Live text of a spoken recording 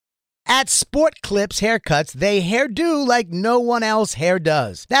At Sport Clips Haircuts, they hairdo like no one else hair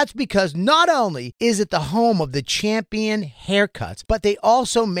does. That's because not only is it the home of the champion haircuts, but they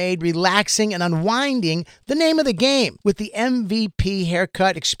also made relaxing and unwinding the name of the game. With the MVP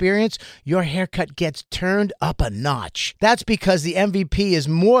haircut experience, your haircut gets turned up a notch. That's because the MVP is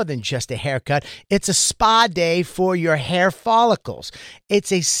more than just a haircut. It's a spa day for your hair follicles.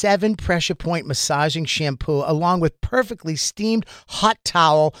 It's a 7 pressure point massaging shampoo along with perfectly steamed hot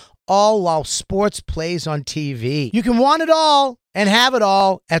towel, all while sports plays on TV. You can want it all and have it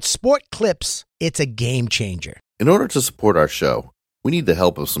all at Sport Clips. It's a game changer. In order to support our show, we need the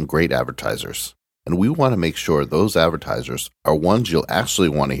help of some great advertisers. And we want to make sure those advertisers are ones you'll actually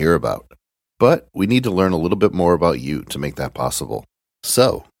want to hear about. But we need to learn a little bit more about you to make that possible.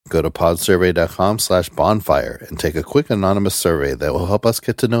 So, go to podsurvey.com/bonfire and take a quick anonymous survey that will help us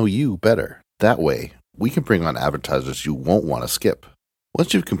get to know you better. That way, we can bring on advertisers you won't want to skip.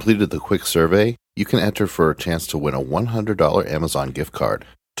 Once you've completed the quick survey, you can enter for a chance to win a $100 Amazon gift card.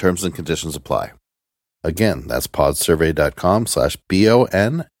 Terms and conditions apply. Again, that's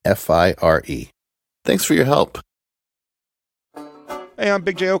podsurvey.com/bonfire. Thanks for your help. Hey, I'm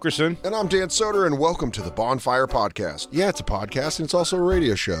Big J. Okerson. And I'm Dan Soder, and welcome to the Bonfire Podcast. Yeah, it's a podcast, and it's also a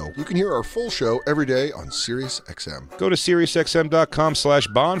radio show. You can hear our full show every day on SiriusXM. Go to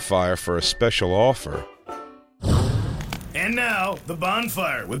SiriusXM.com/bonfire for a special offer. And now, The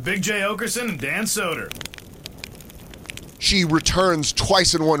Bonfire with Big J. Okerson and Dan Soder. She returns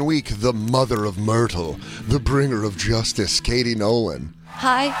twice in 1 week, the mother of Myrtle, the bringer of justice, Katie Nolan.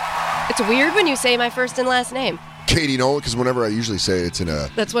 Hi. It's weird when you say my first and last name. Katie Nolan, because whenever I usually say it's in a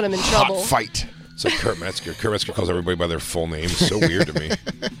That's when I'm in hot trouble. fight. It's like Kurt Metzger. Kurt Metzger calls everybody by their full name. It's so weird to me.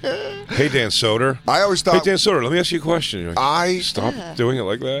 Hey, Dan Soder. I always thought... Hey, Dan Soder, let me ask you a question. You're like, Stop doing it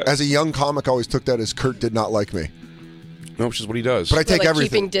like that. As a young comic, I always took that as Kurt did not like me. No, which is what he does. But I take like everything.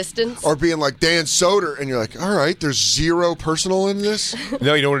 Keeping distance? Or being like, Dan Soder, and you're like, all right, there's zero personal in this?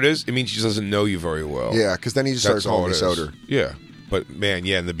 No, you know what it is? It means he just doesn't know you very well. Yeah, because then he just starts calling me Soder. Yeah. But, man,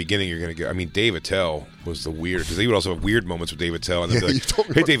 yeah, in the beginning, you're going to get... I mean, Dave Attell was the weird... Because they would also have weird moments with Dave Attell. And they'd be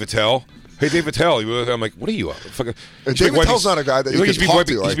like, hey, Dave Attell. Hey, Dave Attell. I'm like, what are you? Fucking, Dave Attell's not a guy that you can talk to like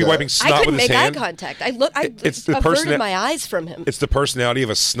that. He should be wiping snot with his hand. I couldn't make eye contact. I averted my eyes from him. It's the personality of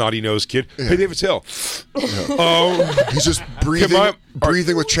a snotty-nosed kid. Yeah. Hey, Dave Attell. He's just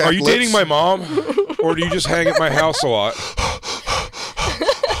breathing with chapped Are you lips. dating my mom? Or do you just hang at my house a lot?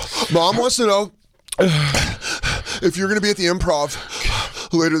 Mom wants to know if you're going to be at the Improv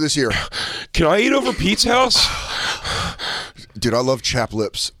later this year. Can I eat over Pete's house? Dude, I love chapped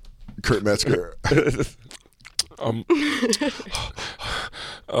lips. Kurt Metzger. He did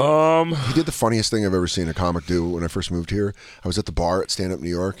the funniest thing I've ever seen a comic do when I first moved here. I was at the bar at Stand Up New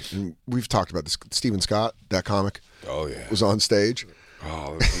York, and we've talked about this. Stephen Scott, that comic, was on stage.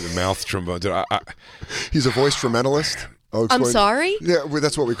 Oh, the mouth trombone. He's a voice-trementalist. I'm sorry? Yeah,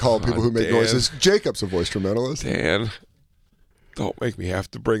 that's what we call people who make noises. Jacob's a voice-trementalist. Dan, don't make me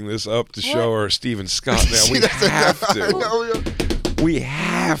have to bring this up to show her Stephen Scott now. We have to. We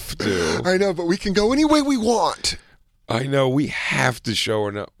have to. I know, but we can go any way we want. I know. We have to show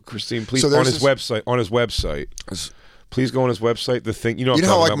her now. Christine, please, on his website. Please go on his website. The thing, what I'm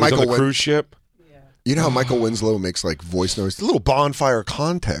talking about. He's on the cruise ship. You know how Michael Winslow makes like voice noise, a little bonfire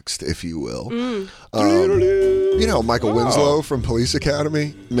context, if you will. You know Michael Winslow from Police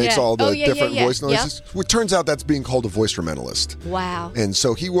Academy makes all the different voice noises. Well, it turns out that's being called a voice-trementalist. Wow. And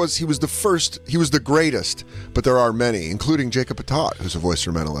so he was the first, he was the greatest, but there are many, including Jacob Patat, who's a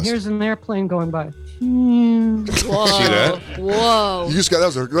voice-trementalist. Here's an airplane going by. Whoa. See that? Whoa. You just got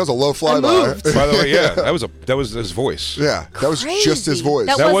that was a low flyby. By the way, yeah, that was his voice. Yeah, that was just his voice.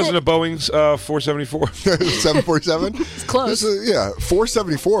 That wasn't a Boeing 474. 747. It's close.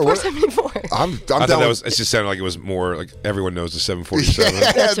 474. 474. I'm I down. It just sounded like it was more like everyone knows the 747.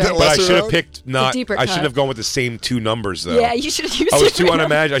 That's right. But I should have picked I cut. shouldn't have gone with the same two numbers though. Yeah, you should have used. I was too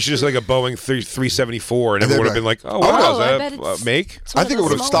unimagined. I should have said like a Boeing 374, and everyone would have been like, "Oh, wow, is that make?" I think it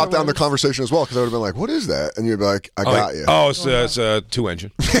would have stopped down the conversation as well because I would have been like, "What is that?" And you'd be like, "I got you." Oh, it's a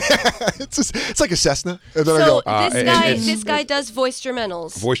 2-engine. It's like a Cessna. And then so I go, this guy does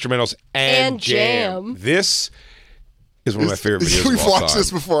voice-trementals. Voice-trementals and jam. This is one of my favorite videos. We've watched this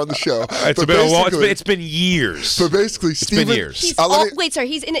before on the show. It's been years. So basically, Steven, been years. Wait, sorry.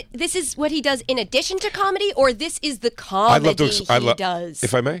 He's in it. This is what he does in addition to comedy, or this is the comedy he does.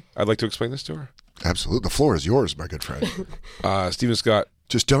 If I may, I'd like to explain this to her. Absolutely, the floor is yours, my good friend. Stephen Scott.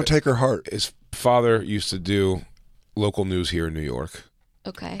 Just don't take her heart. His father used to do local news here in New York.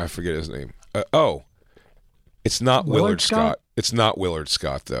 Okay. I forget his name. It's not Willard Scott. It's not Willard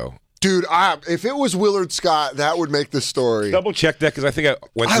Scott though. Dude, if it was Willard Scott, that would make the story. Double check that because I think I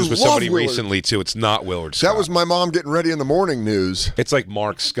went through this with somebody recently too. It's not Willard Scott. That was my mom getting ready in the morning news. It's like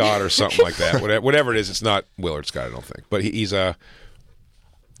Mark Scott or something like that. Whatever it is, it's not Willard Scott, I don't think. But he's always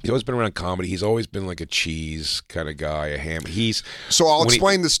been around comedy. He's always been like a cheese kind of guy, a ham. So I'll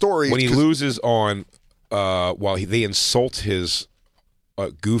explain the story. When he loses on, they insult his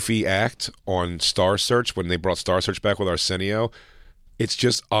goofy act on Star Search when they brought Star Search back with Arsenio. It's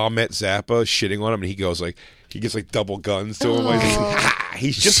just Ahmet Zappa shitting on him, and he goes like he gets like double guns to him. Like,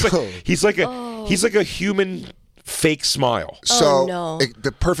 he's just he's like a human fake smile. So no.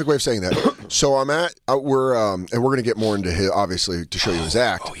 The perfect way of saying that. So we're and we're gonna get more into his, obviously, to show you his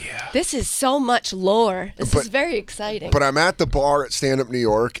act. Oh yeah. This is so much lore. This is very exciting. But I'm at the bar at Stand Up New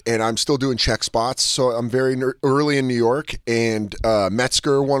York, and I'm still doing check spots. So I'm very early in New York, and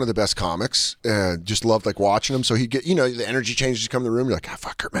Metzger, one of the best comics, just loved like watching him. So he get the energy changes come in the room. You're like,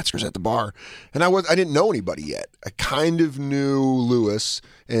 fuck, Kurt Metzger's at the bar, and I didn't know anybody yet. I kind of knew Lewis,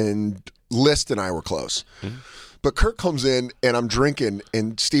 and List and I were close. Mm-hmm. But Kurt comes in, and I'm drinking,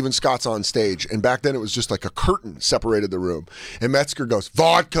 and Steven Scott's on stage. And back then, it was just like a curtain separated the room. And Metzger goes,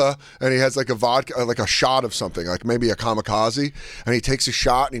 vodka. And he has like a vodka, like a shot of something, like maybe a kamikaze. And he takes a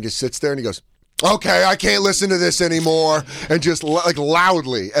shot, and he just sits there, and he goes, okay, I can't listen to this anymore. And just like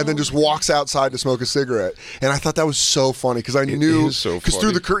loudly, and then just walks outside to smoke a cigarette. And I thought that was so funny, because I knew, because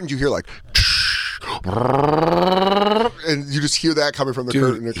through the curtains, you hear like, and you just hear that coming from the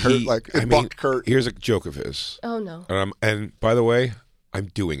curtain. And bucked Kurt. Here's a joke of his. Oh no! And by the way, I'm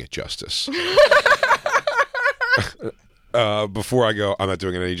doing it justice. Before I go, I'm not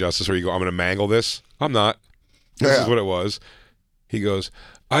doing it any justice. Or you go, I'm going to mangle this. I'm not. This is what it was. He goes,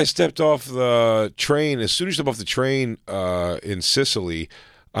 I stepped off the train. As soon as you step off the train in Sicily,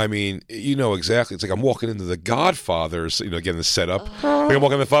 I mean, you know exactly. It's like I'm walking into the Godfathers, again, the setup. Like I'm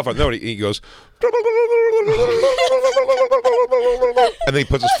walking into the Godfather. No, he goes, and then he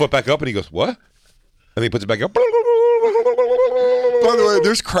puts his foot back up and he goes, what? And then he puts it back up. By the way,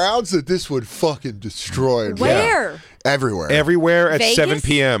 there's crowds that this would fucking destroy. Where? Yeah. Everywhere. Everywhere at Vegas? 7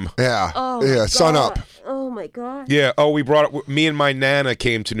 p.m. Yeah. Oh, yeah, sun up. Oh, my God. Yeah. Oh, we brought it. Me and my Nana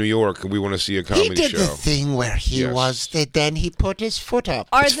came to New York, and we want to see a comedy show. He did the thing where he was, then he put his foot up.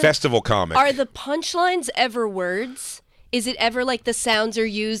 It's festival comic. Are the punchlines ever words? Is it ever like the sounds are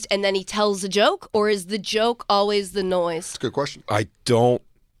used and then he tells a joke? Or is the joke always the noise? That's a good question. I don't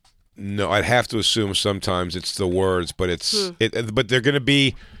know. I'd have to assume sometimes it's the words, but but they're going to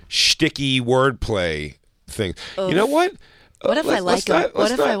be shticky wordplay things. You know what? What if I like him?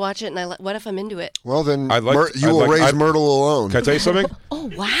 What if I watch it and what if I'm into it? Well, then you will raise Myrtle alone. Can I tell you something? Oh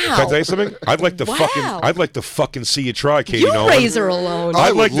wow! Can I tell you something? I'd like to fucking see you try, Katie Nolan. You raise her alone.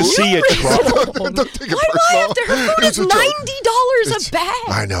 I'd like to see you try. Don't take it Why after her food is $90 a bag?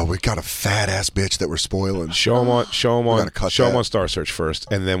 I know, we got a fat ass bitch that we're spoiling. Show him on Star Search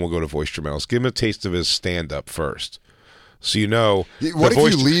first, and then we'll go to Voicetramentalists. Give him a taste of his stand up first. So you know, what if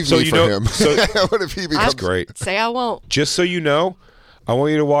you leave me for him? What if he becomes? That's great. Say I won't. Just so you know, I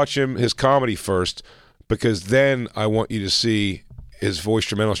want you to watch his comedy first, because then I want you to see his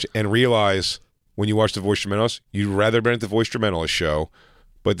Voicetramentalists and realize when you watch the Voicetramentalists, you'd rather been at the Voicetramentalists show,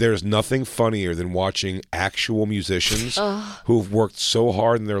 but there's nothing funnier than watching actual musicians who've worked so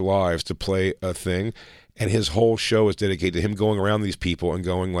hard in their lives to play a thing. And his whole show is dedicated to him going around these people and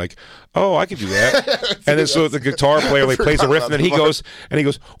going like, "Oh, I can do that." And then so the guitar player plays a riff, and then he goes,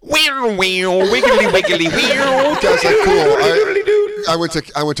 "Wow, wiggly, wiggly, wow." That's like cool.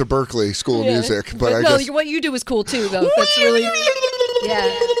 I went to Berkeley School of Music, but I guess what you do is cool too, though. That's really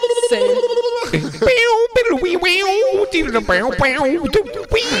same.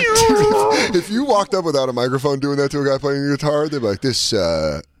 If you walked up without a microphone doing that to a guy playing a guitar, they'd be like, "This."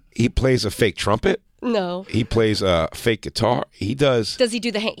 He plays a fake trumpet. No. He plays a fake guitar. He does. Does he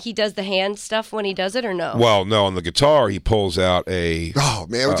do he does the hand stuff when he does it, or no? Well, no. On the guitar, he pulls out a. Oh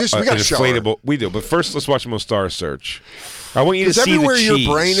man, we got to show inflatable. We do, but first let's watch him on Star Search. I want you to see everywhere the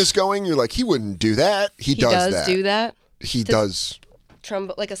your brain is going, you're like, he wouldn't do that. He does that. Do that. He does.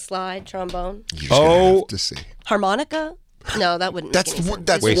 Like a slide trombone. Have to see harmonica. No, that wouldn't. That's one of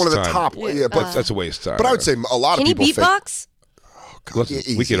the top. Yeah, but that's a waste of time. But I would say a lot of people. Can he beatbox?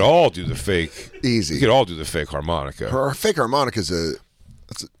 Listen, we could all do the fake. Easy. We could all do the fake harmonica. Her fake harmonica's yours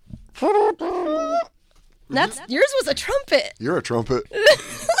was a trumpet. You're a trumpet.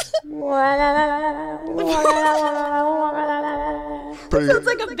 Sounds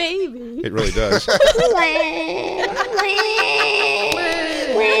like a baby. It really does. I'm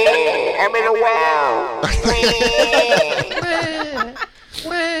in a well.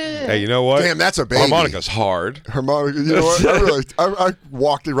 Hey, you know what? Damn, that's a baby. Harmonica's hard. Harmonica, you know what? I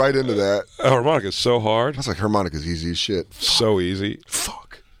walked it right into that. Harmonica's so hard. I was like, harmonica's easy as shit. So easy.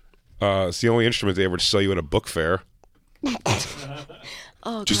 Fuck. It's the only instrument they ever sell you at a book fair.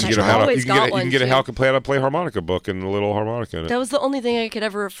 Oh, Just God, to get I always you got can one, get a too. how to play harmonica book and a little harmonica in it. That was the only thing I could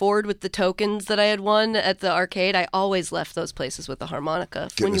ever afford with the tokens that I had won at the arcade. I always left those places with the harmonica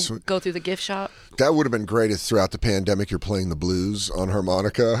when you go through the gift shop. That would have been great if throughout the pandemic you're playing the blues on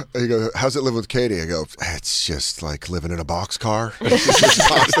harmonica. You go, how's it live with Katie? I go, it's just like living in a boxcar.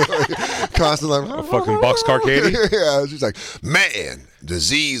 constantly A fucking boxcar, Katie? Yeah, she's like, man,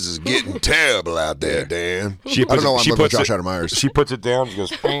 disease is getting terrible out there, Dan. I don't know why I'm living with Josh Adam Myers. She puts it down. She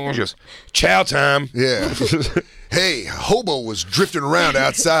goes, chow time. Yeah. Hey, hobo was drifting around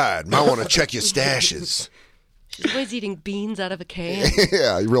outside. Might want to check your stashes. She's always eating beans out of a can.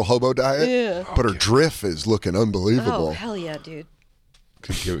 Yeah, real hobo diet. Yeah. But her drift is looking unbelievable. Oh, hell yeah, dude.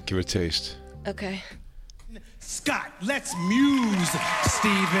 Give it a taste. Okay. Scott, let's muse,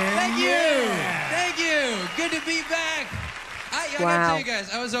 Steven. Thank you. Thank you. Good to be back. I gotta tell you guys,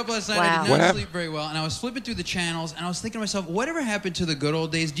 I was up last night. I did not sleep very well, and I was flipping through the channels, and I was thinking to myself, whatever happened to the good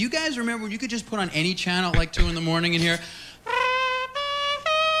old days? Do you guys remember when you could just put on any channel at like 2 in the morning and hear?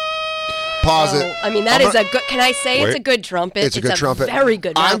 Pause it. I mean, that is a good. Can I say it's a good trumpet? It's a good trumpet. Very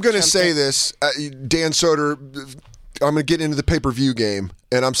good. I'm going to trumpet. say this, Dan Soder. I'm going to get into the pay-per-view game,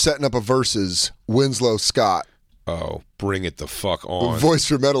 and I'm setting up a versus Winslow Scott. Oh, bring it the fuck on.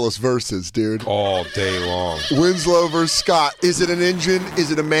 Voicetramentalists versus, dude. All day long. Winslow versus Scott. Is it an engine? Is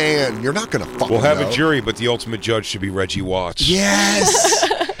it a man? You're not going to fucking We'll have know. a jury, but the ultimate judge should be Reggie Watts. Yes.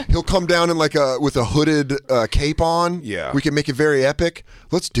 He'll come down in with a hooded cape on. Yeah. We can make it very epic.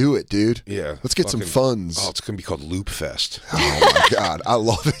 Let's do it, dude. Yeah. Let's get some funds. Oh, it's going to be called Loop Fest. Oh, my God. I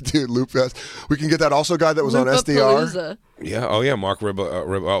love it, dude. Loop Fest. We can get that also guy that was on SDR. Yeah. Oh, yeah. Mark Ribba.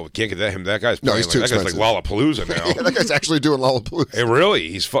 Oh, we can't get him. That guy's No, playing he's too that guy's like expensive. Lollapalooza now. Yeah, that guy's actually doing Lollapalooza. Hey, really?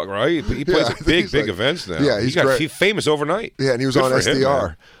 He's fuck right. He plays I at think big he's like- events now. Yeah, he's great. He's famous overnight. Yeah, and he was Good on for him,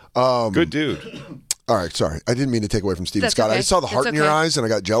 SDR. man. Good dude. All right, sorry. I didn't mean to take away from Steven That's Scott. I okay. just saw the heart That's in your okay. eyes and I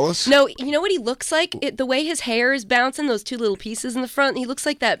got jealous. No, you know what he looks like? The way his hair is bouncing, those two little pieces in the front. He looks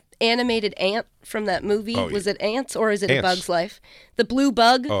like that animated ant from that movie. Oh, yeah. Was it Ants or is it Ants. A Bug's Life? The blue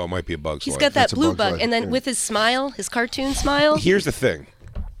bug. Oh, it might be a Bug's He's Life. got that That's a blue Bug's bug, Life, and then yeah. with his smile, his cartoon smile. Here's the thing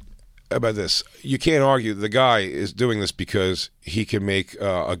about this. You can't argue the guy is doing this because he can make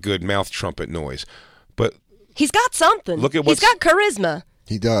a good mouth trumpet noise. But He's got something. Look at He's got charisma.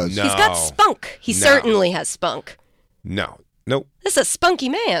 He does. No. He's got spunk. He certainly has spunk. Nope. This is a spunky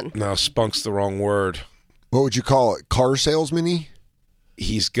man. No, spunk's the wrong word. What would you call it? Car salesman-y?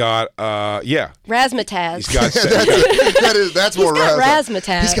 He's got, Razzmatazz. He's got, That's He's more got razz.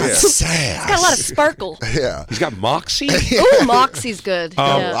 razzmatazz. He's got sass. He's got a lot of sparkle. Yeah. he's got moxie. Ooh, Moxie's good. A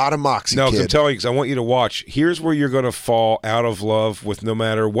Yeah. lot of moxie, No, 'cause I'm kid. telling you, because I want you to watch. Here's where you're going to fall out of love with no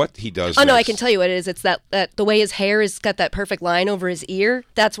matter what he does. Oh no, I next. can tell you what it is. It's that the way his hair has got that perfect line over his ear.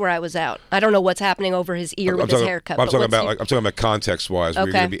 That's where I was out. I don't know what's happening over his ear with his haircut. I'm but talking what's about he- I'm talking about context wise. Where you're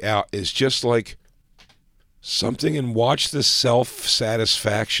Okay. going to be out is just like something, and watch the self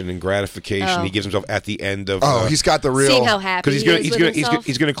satisfaction and gratification he gives himself at the end of. He's got the real. seeing how happy because he is with himself.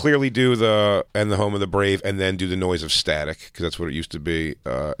 he's gonna clearly do the "And the Home of the Brave" and then do the noise of static, because that's what it used to be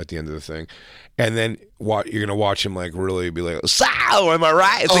at the end of the thing. And then you're gonna watch him like really be like, "So am I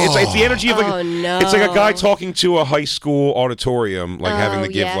right?" It's the energy of like Oh, no. it's like a guy talking to a high school auditorium, like having to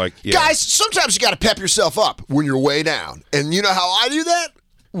give yeah. like Guys, sometimes you got to pep yourself up when you're way down. And you know how I do that?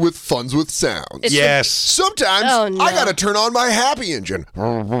 With Funds with Sounds. It's yes. Sometimes Oh, no. I got to turn on my happy engine.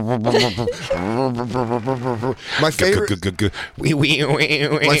 My favorite.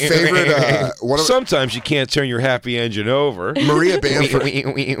 My favorite. One of Sometimes you can't turn your happy engine over. Maria Bamford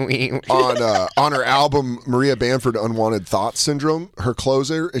on her album Maria Bamford Unwanted Thoughts Syndrome, her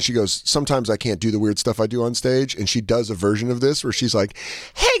closer, and she goes, sometimes I can't do the weird stuff I do on stage, and she does a version of this where she's like,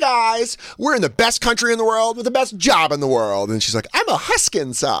 hey guys, we're in the best country in the world with the best job in the world, and she's like, I'm a husk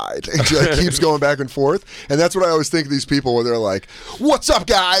inside, and she like keeps going back and forth, and that's what I always think of these people when they're like, what's up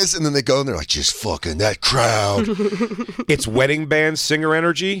guys, and then they go and they're like, just fucking that crowd. It's wedding band singer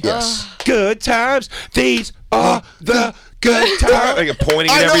energy. Yes. Good times. These are the good times. Like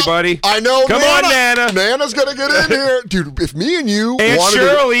pointing at everybody. I know. Come on, Nana. Nana's gonna get in here, dude. If me and you Aunt wanted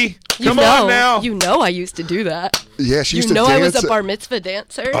Shirley. Come on now. You know I used to do that. yeah, she used You to know I was dance a bar mitzvah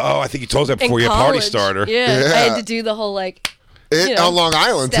dancer. Oh, I think you told us that in before you had Party college. Starter. Yeah, I had to do the whole like on Long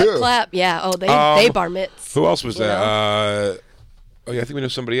Island step too. clap. Yeah. Oh, they bar mitz. Who else was You that? Oh yeah, I think we know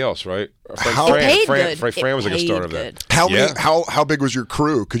somebody else, right? Fran was like a starter of that. How big was your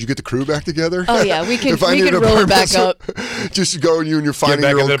crew? Could you get the crew back together? Oh yeah, we can roll it back up. Just go, you and your 5-year-old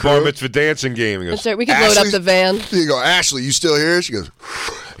Get back in the crew. bar mitzvah dancing game. That's right. We can load up the van. You go, Ashley, you still here? She goes,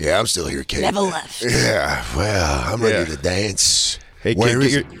 yeah, I'm still here, kid. Never left. Yeah, well, I'm ready to dance. Hey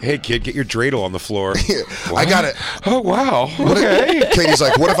kid, get your dreidel on the floor. I got it. Oh wow. Okay. Katie's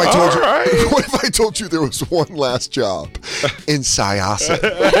like, what if I told you? Right. What if I told you there was one last job in Syosset?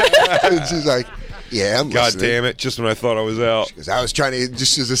 And she's like, yeah, I'm God listening. damn it! Just when I thought I was out. Because I was trying to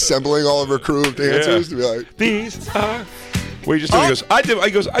just assembling all of her crew of dancers to be like, these are. What you just do? He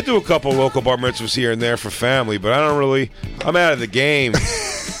goes, I do a couple local bar mitzvahs here and there for family, but I'm out of the game.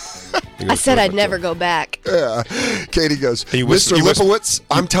 I said I'd never go back. Yeah. Katie goes, Mr. Lipowitz,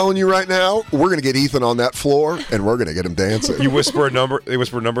 I'm telling you right now, we're going to get Ethan on that floor, and we're going to get him dancing. You whisper a number. They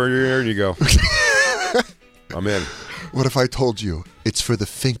whisper a number in your ear, and you go, I'm in. What if I told you it's for the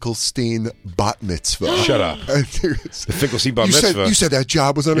Finkelstein bat mitzvah? Shut up. The Finkelstein bat mitzvah. You said that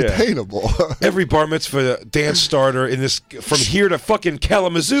job was unattainable. Yeah. Every bar mitzvah dance starter in this, from here to fucking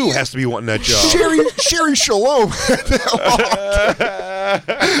Kalamazoo, has to be wanting that job. Sherry Shalom had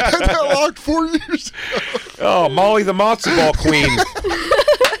that locked 4 years ago. Oh, Molly the matzo ball queen.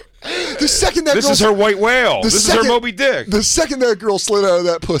 The second that this is her white whale. This is her Moby Dick. The second that girl slid out of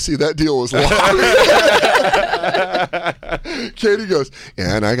that pussy, that deal was locked. Katie goes,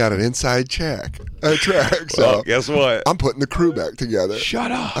 yeah, and I got an inside track. So guess what? I'm putting the crew back together.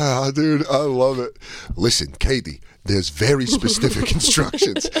 Shut up. Dude, I love it. Listen, Katie, there's very specific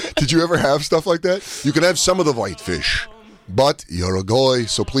instructions. Did you ever have stuff like that? You can have some of the whitefish. But you're a goy,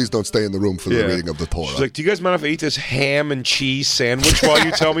 so please don't stay in the room for the reading of the Torah. She's like, do you guys mind if I eat this ham and cheese sandwich while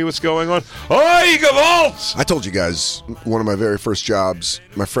you tell me what's going on? Oh, Gewalt! I told you guys, one of my very first jobs,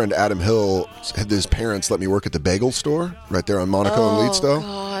 my friend Adam Hill had his parents let me work at the bagel store right there on Monaco and Leadstow. Oh,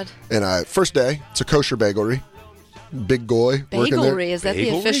 God. And first day, it's a kosher bagelry. Big goy working there. Bagelry, is that the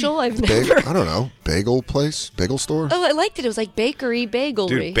official? I've never. I don't know. Bagel place? Bagel store? Oh, I liked it. It was like bakery, bagelry.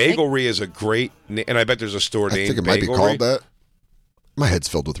 Dude, bagelry is a great name, and I bet there's a store named I think it might be called that. My head's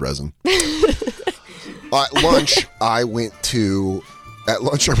filled with resin. At lunch, I went to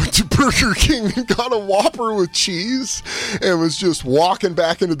Burger King and got a Whopper with cheese and was just walking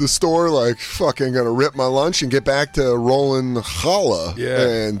back into the store like fucking gonna rip my lunch and get back to rolling challah. Yeah.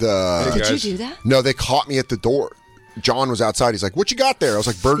 And did you do that? No, they caught me at the door. John was outside. He's like, "What you got there?" I was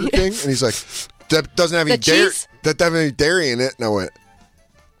like, "Burger King," and he's like, "That doesn't have any dairy. That doesn't have any dairy in it." And I went,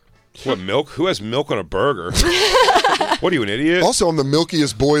 "What milk? Who has milk on a burger?" What are you, an idiot? Also, I'm the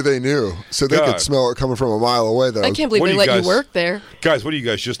milkiest boy they knew, so they could smell it coming from a mile away. Though I can't believe they let you work there, guys. What do you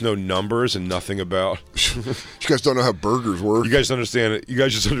guys just know numbers and nothing about? You guys don't know how burgers work. You guys understand it? You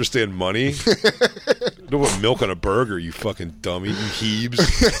guys just understand money. Know what milk on a burger? You fucking dummy, you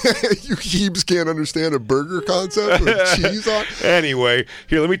Hebes. You Hebes can't understand a burger concept with cheese on. Anyway,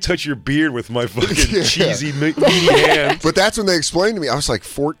 here, let me touch your beard with my fucking cheesy meaty hand. But that's when they explained to me. I was like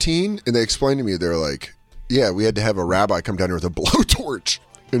 14, and they explained to me. They're like, "Yeah, we had to have a rabbi come down here with a blowtorch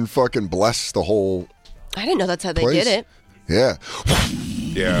and fucking bless the whole." I didn't know that's how they place. did it. Yeah.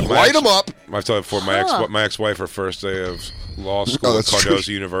 Yeah. Light them up. I've told you before. My ex-wife, her first day of law school at Cardozo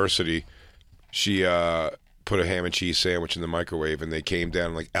University, she put a ham and cheese sandwich in the microwave, and they came down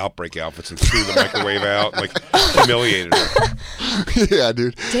in like outbreak outfits and threw the microwave out, and, like humiliated her. Yeah,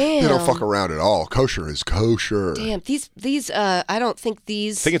 dude. Damn. They don't fuck around at all. Kosher is kosher. Damn. These I don't think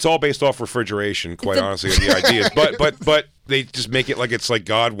these. I think it's all based off refrigeration, quite honestly, the ideas. But they just make it like it's like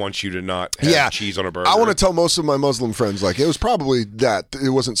God wants you to not have cheese on a burger. I want to tell most of my Muslim friends, like, it was probably that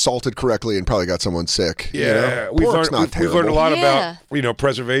it wasn't salted correctly and probably got someone sick. Yeah, you know? we've learned a lot about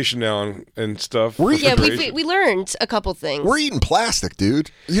preservation now and stuff. We learned a couple things. We're eating plastic, dude.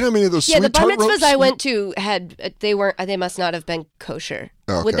 You know how many of those? Yeah, the bar mitzvahs I went to they must not have been kosher.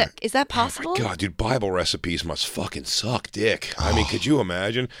 Okay. Is that possible? Oh my God, dude, Bible recipes must fucking suck dick. I mean, could you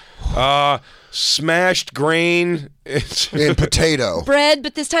imagine? Smashed grain and potato bread,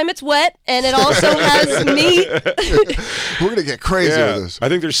 but this time it's wet and it also has meat. We're gonna get crazy with this. I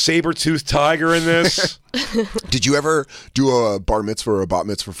think there's saber-toothed tiger in this. Did you ever do a bar mitzvah or a bat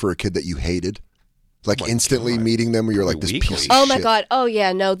mitzvah for a kid that you hated? Like instantly meeting them where you're like this piece of Oh my shit. God. Oh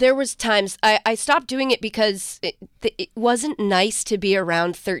yeah, no. There was times I stopped doing it because it wasn't nice to be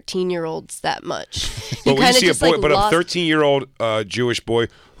around 13-year-olds that much. But when you see a 13-year-old Jewish boy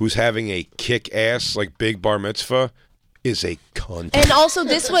who's having a kick-ass like big bar mitzvah is a cunt. And also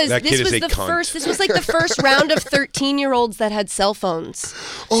this was like the cunt. first round of 13-year-olds that had cell phones.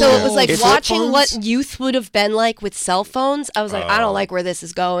 So it was like watching what youth would have been like with cell phones. I was like, I don't like where this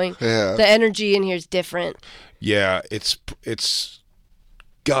is going. Yeah. The energy in here is different. Yeah, it's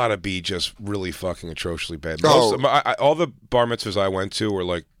gotta be just really fucking atrociously bad. Oh. All the bar mitzvahs I went to were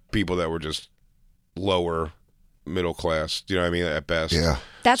like people that were just lower middle class. Do you know what I mean? At best. Yeah.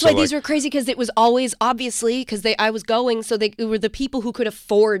 That's why these were crazy, because it was always, obviously, because I was going, so they were the people who could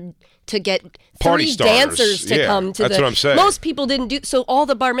afford to get Party 3 starters. dancers to come to that's what I'm saying. Most people didn't do, so all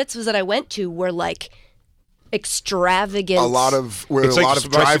the bar mitzvahs that I went to were like extravagant. A lot of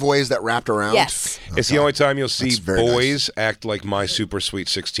driveways that wrapped around. Yes. It's the only time you'll see very boys act like My Super Sweet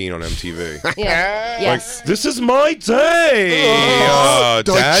 16 on MTV. Yeah. Yes. Like, this is my day,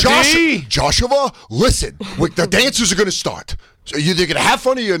 Daddy. Joshua, listen. The dancers are going to start. So you're either going to have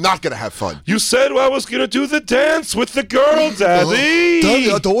fun or you're not going to have fun. You said I was going to do the dance with the girl, Daddy.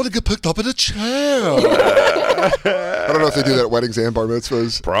 Daddy, I don't want to get picked up in a chair. I don't know if they do that at weddings and bar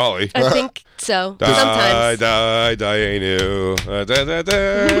mitzvahs. Probably. I think so. Sometimes. I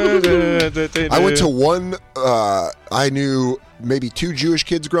went to one, I knew maybe 2 Jewish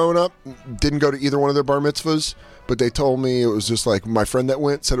kids growing up. Didn't go to either one of their bar mitzvahs. But they told me it was just like, my friend that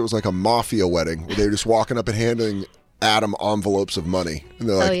went said it was like a mafia wedding. Where they were just walking up and handing Adam envelopes of money. And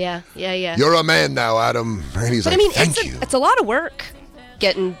they're like, Oh, yeah. You're a man now, Adam. And he's thank you. It's a lot of work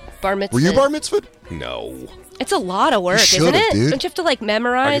getting bar mitzvah. Were you bar mitzvahed? No. It's a lot of work, isn't it? Dude. Don't you have to like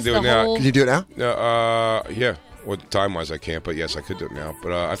memorize the whole? Can you do it now? Yeah. Well, time-wise, I can't, but yes, I could do it now.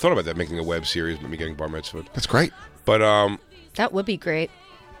 But I thought about that, making a web series with me getting bar mitzvahed. That's great. But That would be great.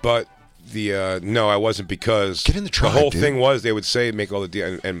 But no, I wasn't, because get in the tribe, the whole dude. thing was they would say make all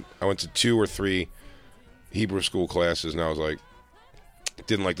the and I went to 2 or 3 Hebrew school classes, and I was like,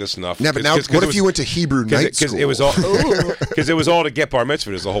 didn't like this enough. Yeah, but now, what if you went to Hebrew night school? Because it was all it was all to get bar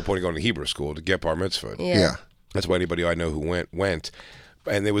mitzvah. Is the whole point of going to Hebrew school, to get bar mitzvah. Yeah. That's why anybody I know who went,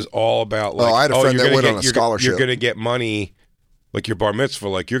 and it was all about like, I had a friend that went on a scholarship. You're going to get money, like your bar mitzvah,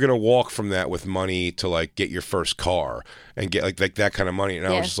 like you're going to walk from that with money to like get your first car and get like that kind of money. And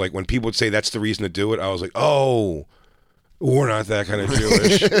I was just like, when people would say that's the reason to do it, I was like, oh, we're not that kind of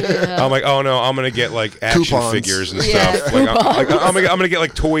Jewish. I'm like, oh no, I'm gonna get like action Coupons. figures and stuff. Like, I'm gonna get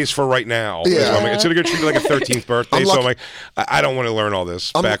like toys for right now. Yeah. So I'm like, it's gonna go treat me like a 13th birthday. So I'm like, I don't want to learn all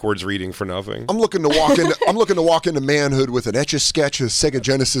this backwards reading for nothing. I'm looking to walk into manhood with an Etch-a-Sketch, a Sega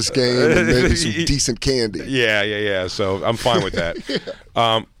Genesis game, and maybe some decent candy. Yeah. So I'm fine with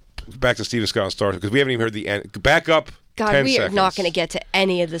that. Back to Steven Scott and Star, because we haven't even heard the end. Back up. God, 10 we seconds. are not going to get to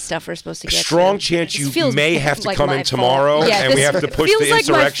any of the stuff we're supposed to get to. Strong chance you may have to come in tomorrow, and we have to push the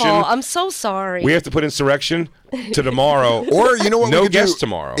insurrection. Like my fault. I'm so sorry. We have to put insurrection to tomorrow. Or you know what? No we could guest do?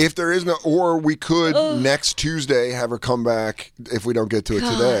 tomorrow. If there is no, or we could next Tuesday have her come back if we don't get to it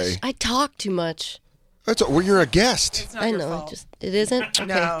today. I talk too much. Well, you're a guest. I know. It isn't.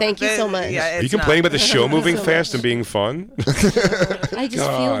 Okay, thank you so much. Yeah, Are you complaining about the show moving fast and being fun? I just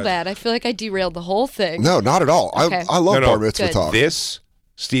feel bad. I feel like I derailed the whole thing. No, not at all. Okay. I love bar mitzvah Good. talk. This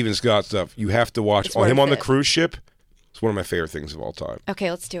Steven Scott stuff you have to watch. It's On him worth on the it. cruise ship. It's one of my favorite things of all time.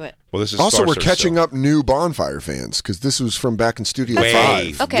 Okay, let's do it. Well, this is Also, we're Starser catching stuff. up new Bonfire fans because this was from back in Studio Way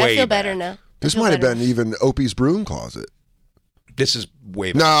 5. Okay, way I feel better back. now. This might have been even Opie's Broom Closet. This is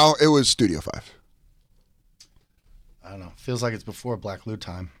way back. No, it was Studio 5. I don't know. Feels like it's before Black Lou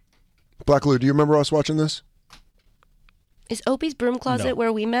time. Black Lou, do you remember us watching this? Is Opie's Broom Closet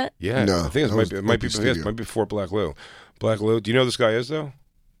No. wit met? Yeah, No, I think that was it might be Opie's studio. it might be before Black Lou. Black Lou, do you know who this guy is though?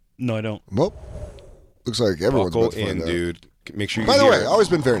 No, I don't. Well, looks like everyone's Buckle about to find in, out. dude. Make sure you By the hear way, it. always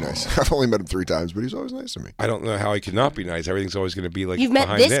been very nice. I've only met him 3 times, but he's always nice to me. I don't know how he could not be nice. Everything's always going to be like You've met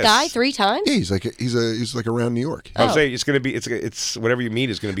behind this guy 3 times? Yeah, he's like around New York. I'm saying it's going to be it's whatever you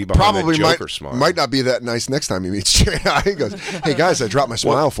meet is going to be behind Probably that Joker smile. might not be that nice next time he meets you. He goes, "Hey guys, I dropped my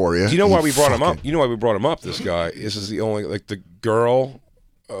smile for you." Do you know why we brought him up? You know why we brought him up? This guy. This is the only the girl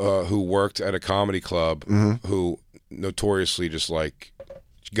who worked at a comedy club who notoriously just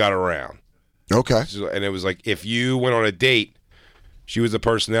got around. Okay. And it was like if you went on a date, she was the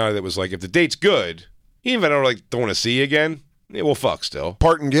personality that was like, if the date's good, even if I don't want to see you again, we'll fuck still.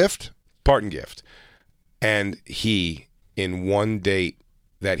 Part and gift. And he, in one date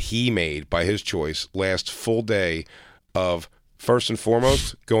that he made by his choice, last full day of first and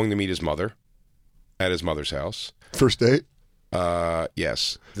foremost going to meet his mother at his mother's house. First date.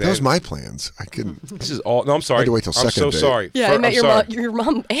 Yes. That was my plans. I couldn't. This is all. No, I'm sorry. I had to wait till I'm second so date. sorry. Yeah, I met your mom. Your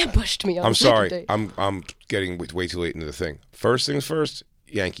mom ambushed me on I'm the second sorry. date. I'm getting way too late into the thing. First things first,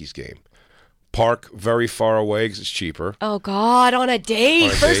 Yankees game. Park very far away because it's cheaper. Oh, God, on a date. On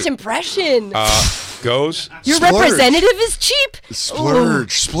a First date. impression. Goes. Your Splurge. representative is cheap?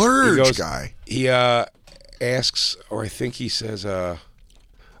 Splurge He goes- guy. He asks, or I think he says,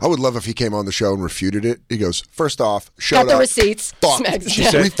 I would love if he came on the show and refuted it. He goes, first off, showed got the up, receipts.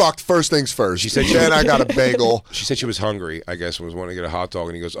 we fucked first things first. She said then I got a bagel. She said she was hungry, I guess, and was wanting to get a hot dog.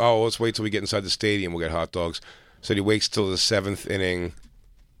 And he goes, oh, let's wait till we get inside the stadium. We'll get hot dogs. So he waits till the 7th inning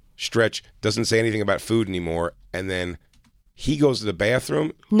stretch, doesn't say anything about food anymore, and then he goes to the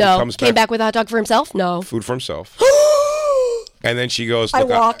bathroom. No. Comes Came back with a hot dog for himself? No. Food for himself. And then she goes, I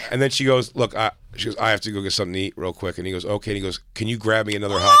walk. and then she goes, look, she goes, I have to go get something to eat real quick. And he goes, okay. And he goes, can you grab me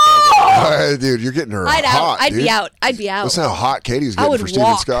another hot dog? Dude, you're getting her I'd hot, I'd dude. be out. I'd be out. Listen how hot Katie's getting for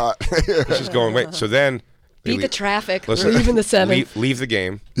Steven Scott. She's going, wait. So then beat the traffic. Listen, leaving the 7th. Leave the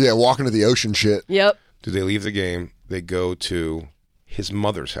game. Yeah, walking to the ocean shit. Yep. Do they leave the game? They go to his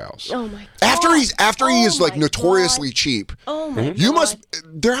mother's house. Oh my God. After he is like notoriously cheap. Oh my God. You must.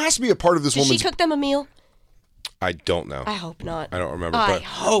 There has to be a part of this Did woman's. she cook them a meal? I don't know. I hope not. I don't remember. I But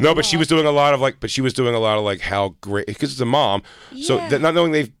hope no, but not. she was doing a lot of how great, because it's a mom. So Yeah. not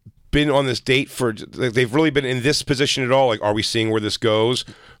knowing they've been on this date for, like, they've really been in this position at all. Like, are we seeing where this goes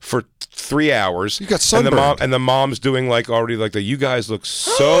for 3 hours? You got sunburned. And the mom's doing like already like you guys look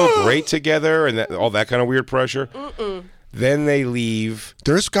so great together, and all that kind of weird pressure. Then they leave.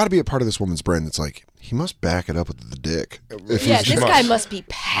 There's got to be a part of this woman's brain that's like, he must back it up with the dick. Yeah, this guy must be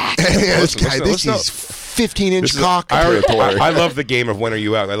packed. This guy, this listen, is 15-inch cock territory. I love the game of when are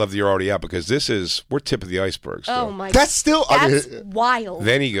you out. I love that you're already out, because we're tip of the iceberg still. Oh my! That's still. That's wild.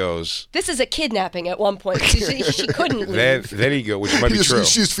 Then he goes. This is a kidnapping at one point. She couldn't leave. Then he goes, which might be true.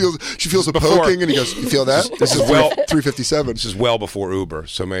 She feels a poking, and he goes, "You feel that? This is well 357. This is well before Uber,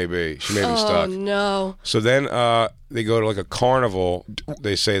 so maybe she may be Oh stuck. no! So then they go to like a carnival.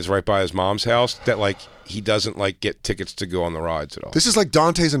 They say it's right by his mom's house. That like he doesn't like get tickets to go on the rides at all. This is like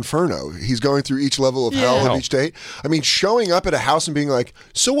Dante's Inferno. He's going through each level of hell of each date. I mean, showing up at a house and being like,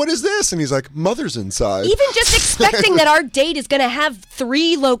 "So what is this?" And he's like, "Mother's inside." Even just expecting that our date is going to have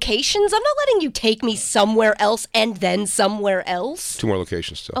 3 locations. I'm not letting you take me somewhere else and then somewhere else. 2 more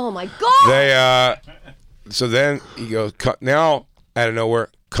locations still. Oh my God! They so then he goes, now out of nowhere,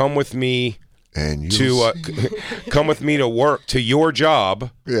 come with me and come with me to work to your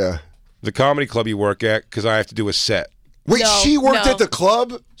job. Yeah. The comedy club you work at, because I have to do a set. Wait, she worked at the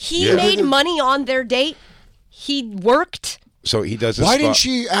club? He made money on their date. He worked. So he does this. Why didn't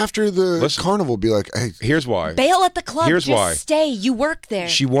she, after the carnival, be like, hey. Here's why. Bail at the club. Here's Just why. stay. You work there.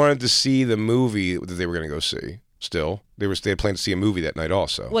 She wanted to see the movie that they were going to go see. Still, they had planned to see a movie that night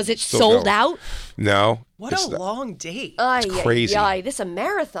also. Was it Still sold going. out? No. What a long date. It's crazy. This is a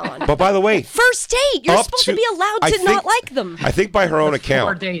marathon. But by the way, first date. You're supposed to be allowed to not like them. I think by her own account.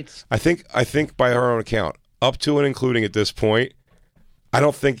 4 dates. I think by her own account, up to and including at this point, I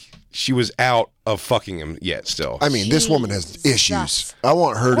don't think she was out of fucking him yet. Still, I mean, this woman has issues. I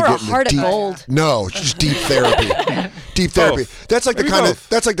want her to We're get a heart into of deep. gold. No, just deep therapy. Deep therapy. That's like the kind of.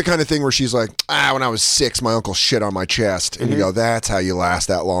 That's like the kind of thing where she's like, when I was 6, my uncle shit on my chest, and you go, that's how you last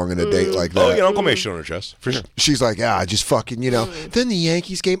that long in a date like that. Oh, yeah, Uncle May shit on her chest for sure. She's like, I just fucking, Then the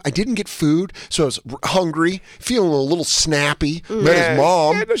Yankees game, I didn't get food, so I was hungry, feeling a little snappy. Met his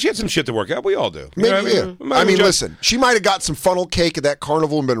mom. Yeah, no, she had some shit to work out. We all do. Maybe, You know what I mean, listen, she might have got some funnel cake at that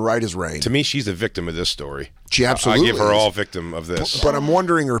carnival and been right as rain. To me, she's a victim of this story. She absolutely I give her is. all victim of this. But I'm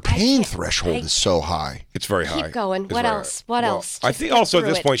wondering, her pain threshold is so high. It's very high. Keep going. It's What very else? high. What Well, else? I Just think get also at through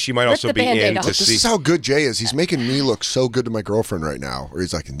this it. point she might Rip also the be Band-Aid in off. to This see. is how good Jay is. He's making me look so good to my girlfriend right now. Or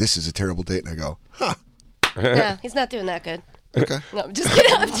he's like, and this is a terrible date. And I go, huh. Yeah, he's not doing that good. Okay. No, I'm just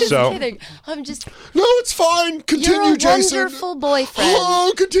kidding. I'm just So- kidding. I'm just. No, it's fine. Continue, You're a Jason. wonderful boyfriend.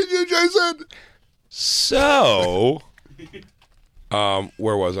 Oh, continue, Jason. So,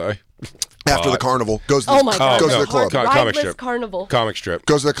 where was I? After the carnival, goes to Oh the, my God. goes to no. the club. Comic Rideless strip. carnival. Comic strip.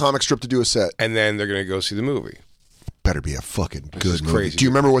 Goes to the comic strip to do a set. And then they're going to go see the movie. Better be a fucking is good movie. crazy. Do you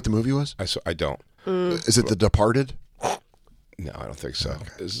remember what the movie was? I don't. Is it The Departed? No, I don't think so.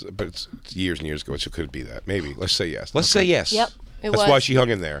 But it's years and years ago, so it could be that. Maybe. Let's say yes. Let's say yes. Yep, it That's was. why she hung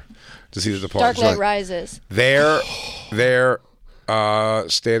in there to see the Dark Departed. Knight Rises. They're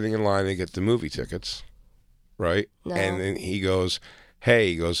standing in line to get the movie tickets, right? No. And then he goes,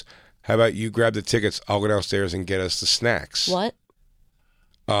 how about you grab the tickets? I'll go downstairs and get us the snacks. What?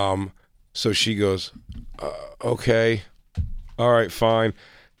 So she goes, okay, all right, fine.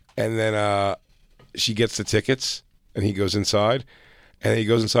 And then she gets the tickets, and he goes inside. And he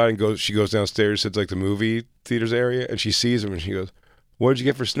goes inside and she goes downstairs to like the movie theaters area, and she sees him, and she goes, what did you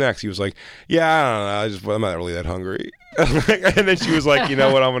get for snacks? He was like, yeah, I don't know. I'm not really that hungry. And then she was like, you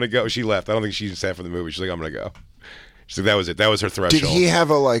know what? I'm going to go. She left. I don't think she sat for the movie. She's like, I'm going to go. She's like, that was it. That was her threshold. Did he have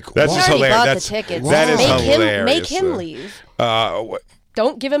a like? That's He just already hilarious. bought That's, the tickets. That is Make hilarious. Make him leave.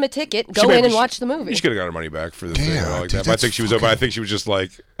 Don't give him a ticket. Go in and watch the movie. She could have got her money back for the thing. Like that. But I think she was over. I think she was just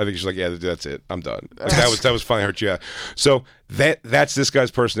like, yeah, that's it. I'm done. Like, that was finally her. Yeah. So that's this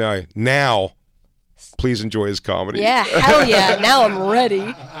guy's personality. Now, please enjoy his comedy. Yeah, hell yeah. Now I'm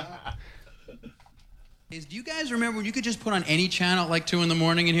ready. Do you guys remember when you could just put on any channel at like 2 in the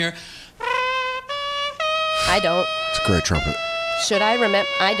morning in here? I don't. It's a great trumpet. Should I remember?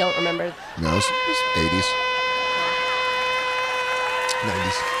 I don't remember. No, it's 80s.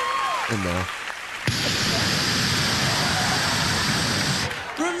 90s. And now.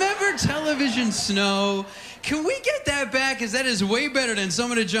 Remember Television Snow? Can we get that back? Because that is way better than some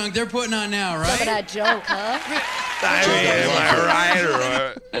of the junk they're putting on now, right? Some of that junk, huh? Am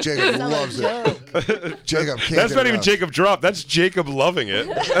I right? Jacob loves it. Jacob can't. That's not even Jacob drop. That's Jacob loving it.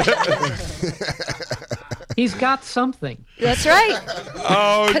 He's got something. That's right.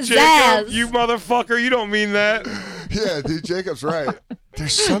 Oh, Pizzazz. Jacob, you motherfucker. You don't mean that. Yeah, dude, Jacob's right.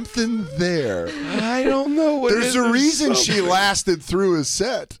 There's something there. I don't know what There's a reason she lasted through his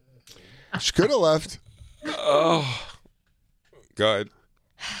set. She could have left. Oh, God.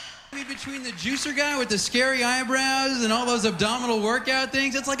 Between the juicer guy with the scary eyebrows and all those abdominal workout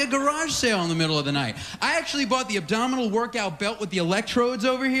things, it's like a garage sale in the middle of the night. I actually bought the abdominal workout belt with the electrodes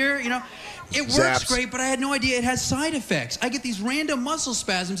over here. You know, it works Zaps. great, but I had no idea it has side effects. I get these random muscle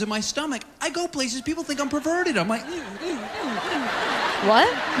spasms in my stomach. I go places, people think I'm perverted. I'm like, What?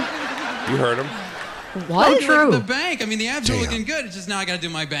 You heard him. What? True. The bank. I mean, the abs are looking good. It's just now I got to do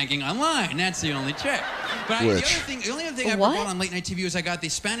my banking online. That's the only trick. But the only other thing I brought on late night TV was I got the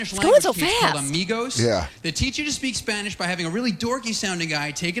Spanish language so teach fast. called Amigos. Yeah. They teach you to speak Spanish by having a really dorky sounding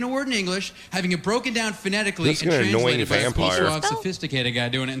guy taking a word in English, having it broken down phonetically, That's and an annoying translated by a cool, vampire. suave, sophisticated guy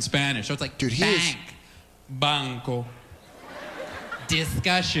doing it in Spanish. So it's like Dude, he is- bank, banco,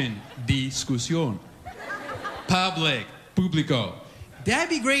 discussion, discusión, public, público. That'd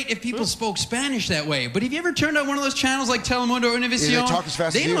be great if people spoke Spanish that way. But have you ever turned on one of those channels like Telemundo or Univision? Yeah, they talk as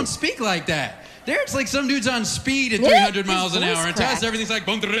fast as you. don't speak like that. There it's like some dude's on speed at 300 miles an hour. And to us, everything's like,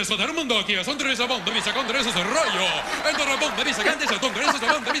 banco.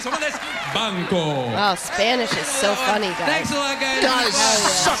 Wow, Spanish is so funny, guys. Thanks a lot, guys. Guys,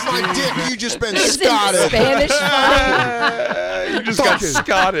 suck my dick. You just been Isn't scotted. Spanish funny? You just got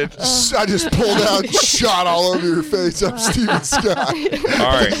scotted. I just pulled out and shot all over your face. I'm Steven Scott.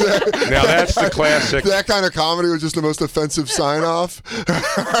 All right. Now that's the classic. That kind of comedy was just the most offensive sign-off.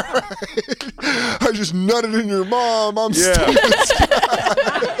 I just nutted in your mom. I'm Steven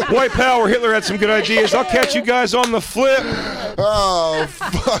Scott. White power. Hitler had some good ideas. I'll catch you guys on the flip. Oh,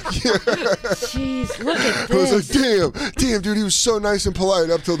 fuck yeah. Jeez, look at I was this. like, damn, dude, he was so nice and polite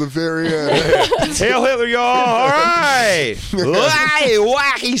up till the very end. Hail Hitler, y'all. All right.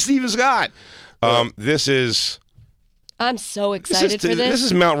 Wacky Steven Scott. This is... I'm so excited for this. This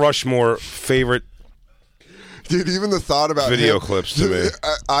is Mount Rushmore favorite Dude, even the thought about video him, clips to me.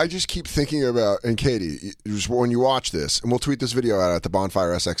 I just keep thinking about, and Katie, when you watch this, and we'll tweet this video out at the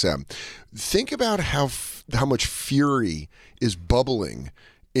Bonfire SXM, think about how much fury is bubbling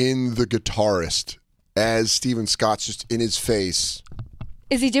in the guitarist as Steven Scott's just in his face.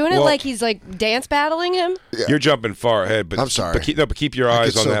 Is he doing it like he's like dance battling him? Yeah. You're jumping far ahead, but I'm sorry. But keep your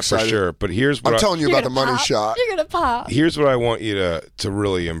eyes on so that excited. for sure. But here's what I'm telling you You're about the gonna money pop. shot. You're gonna pop. Here's what I want you to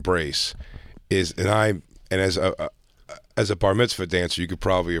really embrace is, and as a bar mitzvah dancer, you could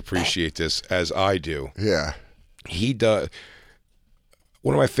probably appreciate this as I do. Yeah. He does.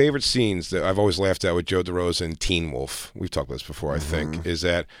 One of my favorite scenes that I've always laughed at with Joe DeRosa in Teen Wolf, we've talked about this before, I think, is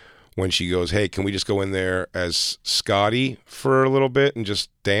that when she goes, hey, can we just go in there as Scotty for a little bit and just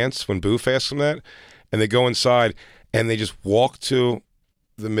dance when Boof asks him that? And they go inside and they just walk to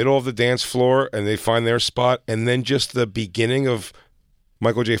the middle of the dance floor and they find their spot. And then just the beginning of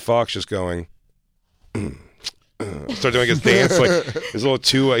Michael J. Fox just going, start doing his dance, like his little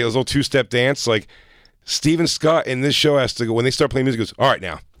two-step dance. Like Steven Scott in this show has to go, when they start playing music, goes, all right,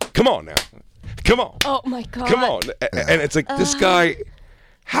 now, come on now. Come on. Oh, my God. Come on. And it's like, this guy...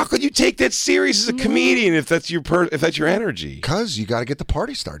 How could you take that serious as a comedian if that's your energy? Because you got to get the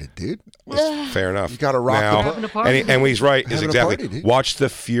party started, dude. Fair enough. You got to rock the party. And what he's right is Having a exactly, party, dude. watch the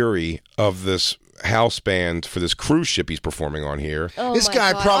fury of this house band for this cruise ship he's performing on here. Oh This my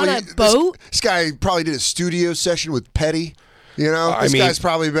guy God. probably on a boat. This guy probably did a studio session with Petty. You know, this guy's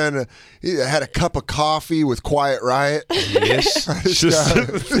probably he had a cup of coffee with Quiet Riot. Yes. This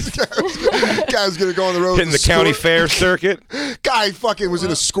guy's going to go on the road. Hitting the county fair circuit. Guy fucking was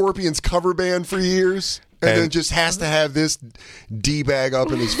in a Scorpions cover band for years. And then just has to have this D-bag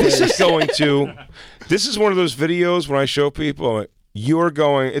up in his face. This is one of those videos when I show people,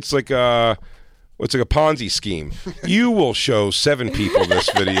 it's like, it's like a Ponzi scheme. You will show 7 people this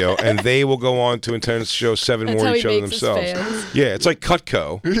video, and they will go on to intend to show 7 more to each other themselves. Yeah, it's like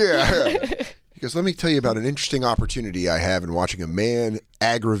Cutco. Yeah. Because let me tell you about an interesting opportunity I have in watching a man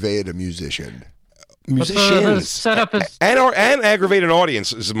aggravate a musician. Musicians. The setup is and aggravate an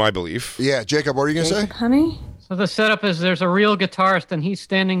audience is my belief. Yeah, Jacob, what are you going to say? Honey? so the setup is there's a real guitarist and he's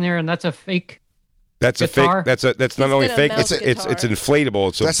standing there and that's a fake. That's guitar? a fake. That's not only fake. It's inflatable.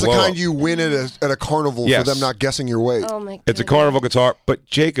 It's that's a the blow kind up. you win at a carnival for them not guessing your weight. Oh my god! It's a carnival guitar. But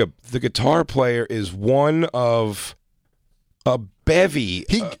Jacob, the guitar player, is one of a bevy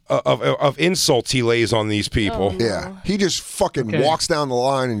of insults he lays on these people. Oh, no. Yeah, he just fucking walks down the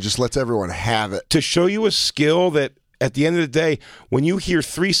line and just lets everyone have it. To show you a skill that, at the end of the day, when you hear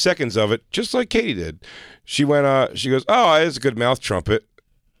 3 seconds of it, just like Katie did, she went. She goes, "Oh, it's a good mouth trumpet."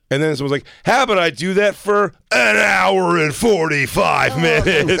 And then someone's like, "How about I do that for an hour and 45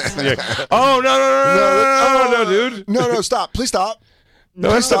 minutes?" Like, oh, no, dude. No, stop. Please stop.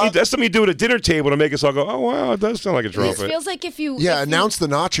 No, that's something you do at a dinner table to make us all go, "Oh, wow, it does sound like a trumpet." It feels like if you... Yeah, announce the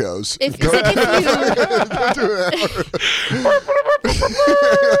nachos. It feels like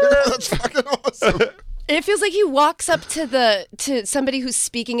That's fucking awesome. It feels like he walks up to somebody who's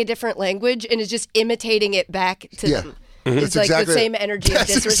speaking a different language and is just imitating it back to them. It's like the same energy of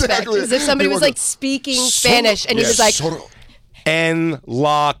disrespect. As if somebody was like speaking Spanish and he was like... En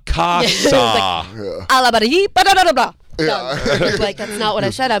la casa. Like, that's not what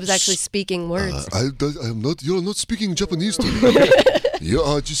I said. I was actually speaking words. You're not speaking Japanese to me. You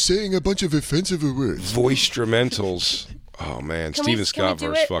are just saying a bunch of offensive words. Voicetramentals. Oh, man. Steven Scott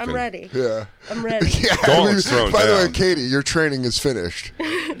versus fucking... I'm ready. Yeah. I'm ready. Yeah, Gauntlet's thrown by the way, down. Katie, your training is finished.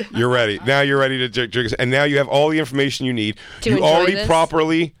 You're ready. Now you're ready to drink. And now you have all the information you need. To you enjoy already this?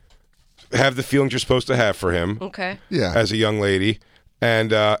 properly have the feelings you're supposed to have for him. Okay. Yeah. As a young lady.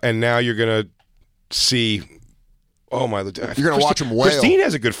 And now you're going to see... Oh, my... You're going to watch him wail. Christine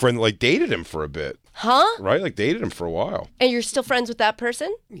has a good friend that, like, dated him for a bit. Huh? Right? Like, dated him for a while. And you're still friends with that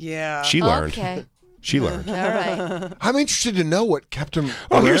person? Yeah. She learned. Okay. She learned. All right. I'm interested to know what kept him.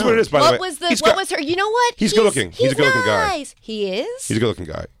 Oh, here's what it is, by the way. What was her? You know what? He's good looking. He's a good looking guy. Nice. He is? He's a good looking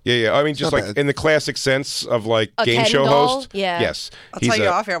guy. Yeah. I mean, just Not like bad. in the classic sense of like A game Ken show doll? host. Yeah. Yes. I'll He's tell you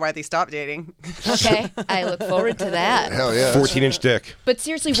a off air why they stopped dating. Okay. I look forward to that. Hell yeah. 14-inch dick. But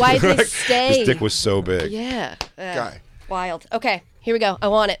seriously, why did they stay? His dick was so big. Yeah. Guy. Wild. Okay. Here we go. I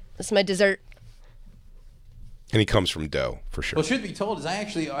want it. This is my dessert. And he comes from dough, for sure. Well, truth be told,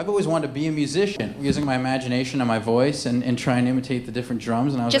 I've always wanted to be a musician, using my imagination and my voice and try and imitate the different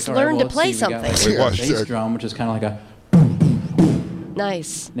drums. And I was Just like, all right, learn well, to let's play see. We got, something. like, Wait, a bass drum, which is kind of like a...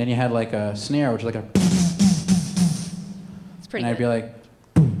 Nice. Then you had like a snare, which is like a... It's pretty And I'd be good. like...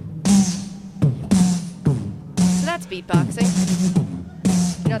 So that's beatboxing.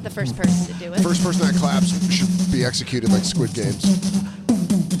 You're not the first person to do it. First person that claps should be executed like Squid Games.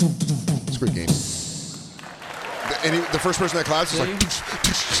 Squid Games. The first person that claps is like,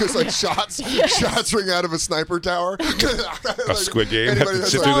 just like shots ring out of a sniper tower. A Squid Game. Have to sit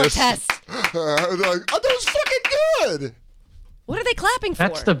It's through all a this. test. Like, oh, that was fucking good. What are they clapping for?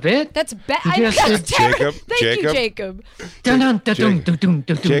 That's the bit? That's bad. You just did- Jacob, Thank you, Jacob.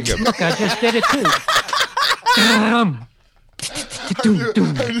 Jacob. Look, I just did it too. I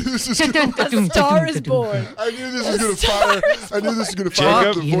knew this was gonna, Star is born. I knew this was gonna fire. I knew this was gonna fire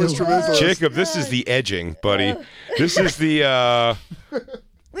up the Jacob, Voicetramentalists. Jacob, this is the edging, buddy. This is the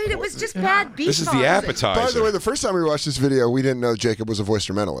Wait, it was just bad beatboxing. this is the appetizer. By the way, the first time we watched this video, we didn't know Jacob was a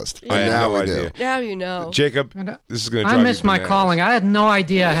Voicetramentalist. I And had now no we idea. do. Now you know. Jacob, this is going to I drive missed you my bananas. calling. I had no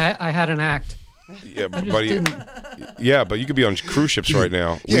idea I had an act. Yeah, buddy. Yeah, but you could be on cruise ships right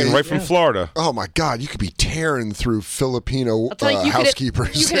now. Yeah, Leaving right from Florida. Oh my God, you could be tearing through Filipino I'll tell you,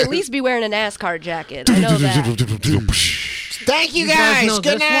 housekeepers. you could at least be wearing a NASCAR jacket. I know that. Thank you guys know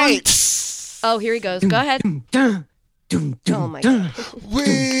Good this night. Oh, here he goes. Go ahead. Oh my God.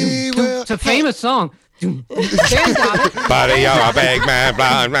 We will. It's a famous song. Dan got it. Buddy, you're a big man,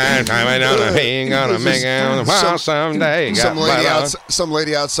 blind man, climbing on a thing, gonna make it on the wall someday. Some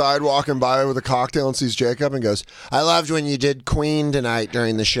lady outside walking by with a cocktail and sees Jacob and goes, "I loved when you did Queen tonight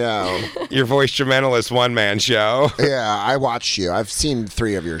during the show." Your Voicetramentalist one-man show. Yeah, I watched you. I've seen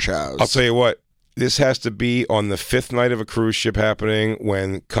 3 of your shows. I'll tell you what. This has to be on the 5th night of a cruise ship happening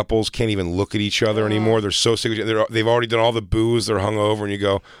when couples can't even look at each other anymore. They're so sick of each other. They've already done all the booze. They're hungover, and you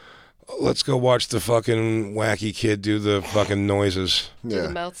go, let's go watch the fucking wacky kid do the fucking noises. Do the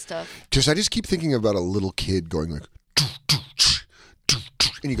mouth stuff. Because I just keep thinking about a little kid going like,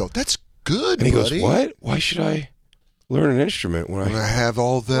 and you go, "That's good, And he buddy." goes, what? Why should I learn an instrument when I have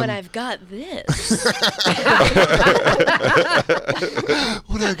all them. When I've got this.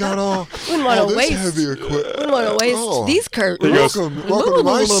 When I got all this waste. Heavy equipment. Wouldn't want to waste these curtains. Welcome to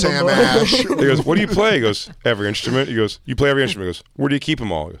my Sam Ash. He goes, what do you play? He goes, every instrument. He goes, you play every instrument. He goes, where do you keep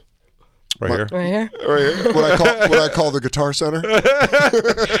them all? He goes, right here. Right here? Right here. What I call the Guitar Center.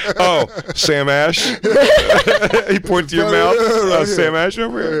 Oh, Sam Ash. He points to your mouth. Right Sam Ash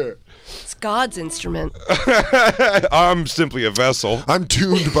over here. It's God's instrument. I'm simply a vessel. I'm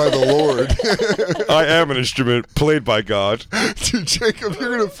tuned by the Lord. I am an instrument played by God. Dude, Jacob,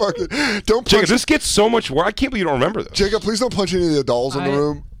 you're gonna fucking don't. Jacob, this gets so much worse. I can't believe you don't remember this. Jacob, please don't punch any of the dolls in the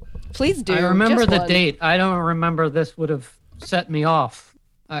room. Please do. I remember Just the one. date. I don't remember this would have set me off.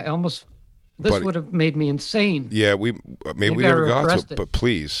 This would have made me insane. Yeah, maybe we never got to it, but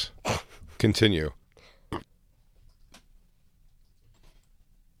please continue.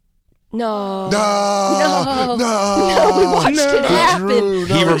 No. No. We watched it happen.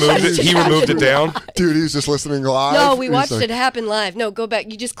 He removed it down. Dude, he's just listening live. No, we watched it happen live. No, go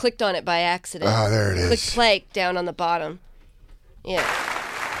back. You just clicked on it by accident. Ah, there it is. Click play down on the bottom. Yeah.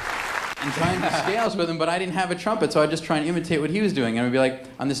 And trying to do scales with him, but I didn't have a trumpet, so I'd just try and imitate what he was doing. And I'd be like,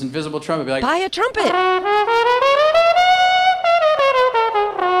 on this invisible trumpet, I'd be like, buy a trumpet.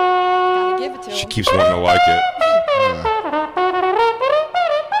 Gotta give it to him. She keeps wanting to like it.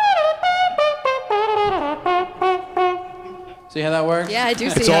 See how that works? Yeah, I do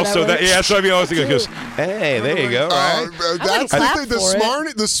see It's how also that works. Yeah, that's what I always think. It goes, hey, there you go. Right? That's the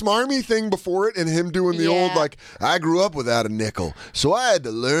smarmy thing before it, and him doing the old I grew up without a nickel, so I had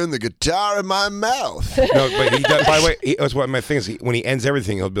to learn the guitar in my mouth. No, but he does. By the way, that's what my thing is. When he ends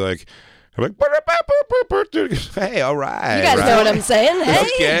everything, he'll be like, hey, all right. You guys know what I'm saying? Hey.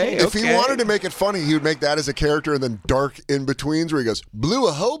 Okay. If he wanted to make it funny, he would make that as a character, and then dark in betweens where he goes, blew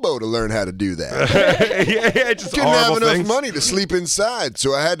a hobo to learn how to do that. Yeah, just didn't have enough things. money to sleep inside,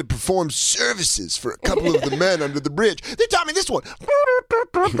 so I had to perform services for a couple of the men under the bridge. They taught me this one.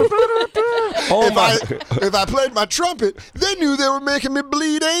 If I played my trumpet, they knew they were making me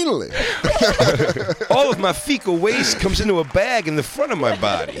bleed anally. All of my fecal waste comes into a bag in the front of my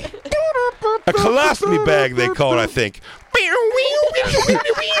body. A colostomy bag, they call it, I think.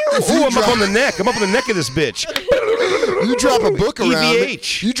 Ooh, I'm up on the neck. I'm up on the neck of this bitch. You drop a book around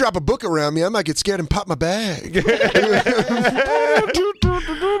EVH. me. You drop a book around me, I might get scared and pop my bag.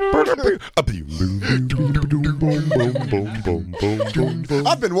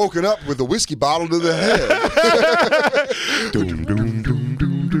 I've been woken up with a whiskey bottle to the head.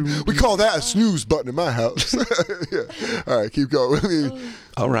 We call that a snooze button in my house. Yeah. All right, keep going.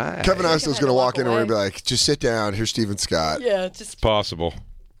 All right. Kevin Einstein's going to walk in and we're going to be like, just sit down. Here's Stephen Scott. Yeah, just possible.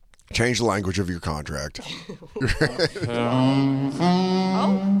 Change the language of your contract. okay.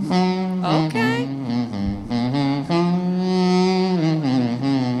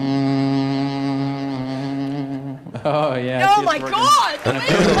 Oh, yeah. Oh, my God.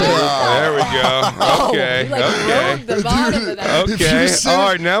 There we go. Okay. The bottom of that. Okay. All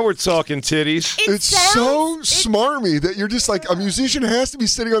right, now we're talking titties. It's so smarmy that you're just like, a musician has to be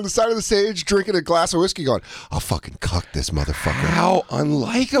sitting on the side of the stage drinking a glass of whiskey going, I'll fucking cuck this motherfucker. How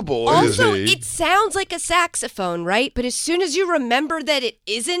unlikable Also, is he? it sounds like a saxophone, right? But as soon as you remember that it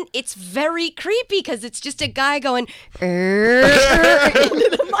isn't, it's very creepy because it's just a guy going into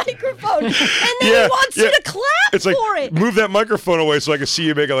the microphone. And then he wants you to clap it's like, for it. move that microphone away so I can see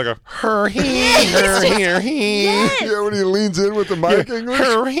you make it like a Yes. Yeah, when he leans in with the mic English.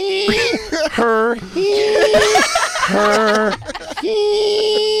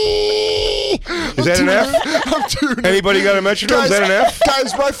 Is that an F? I'm tuning. Anybody got a metronome? Is that an F?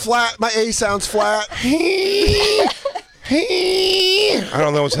 Guys, my A sounds flat. I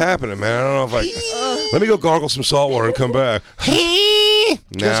don't know what's happening, man. I don't know if I... Let me go gargle some salt water and come back.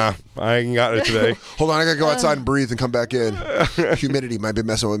 Nah, I ain't got it today. Hold on, I gotta go outside and breathe and come back in. Humidity might be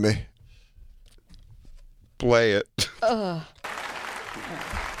messing with me. Play it.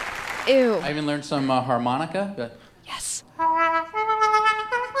 Ew. I even learned some harmonica. Yes.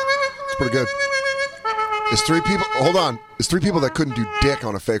 It's pretty good. There's three people. Hold on. There's three people that couldn't do dick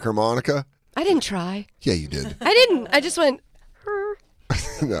on a fake harmonica. I didn't try. Yeah, you did. I didn't. I just went.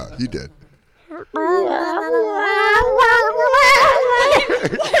 No, you did. We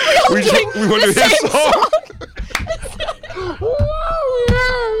want to do this song.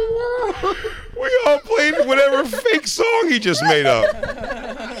 We all played whatever fake song he just made up.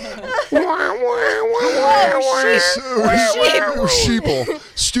 Sheeple.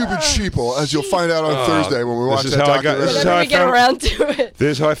 Stupid sheeple, as you'll find out on Thursday when we watch that documentary. Whenever we get around to it.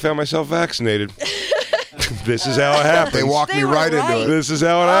 This is how I found myself vaccinated. This is how it happens. They walked me right into it. This is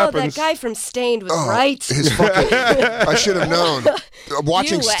how it happens. That guy from Stained was right. His fucking, I should have known.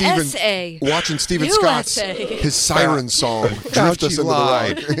 Watching Steven USA. Scott's his siren song drift us into the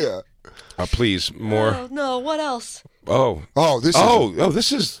rock. Yeah. Please, more. Oh, no, what else?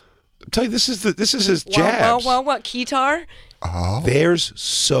 This is. I'm telling you, this is his jabs. What? Keytar? Oh. There's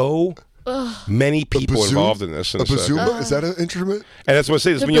so many people involved in this. A bazooka? Is that an instrument? And that's what I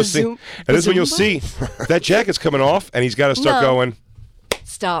say. This is when you'll see. And this is when you'll see that jacket's coming off, and he's got to start going.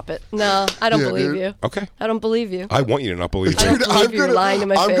 Stop it. No, I don't believe you. Okay. I don't believe you. I want you to not believe me. I don't believe you're lying to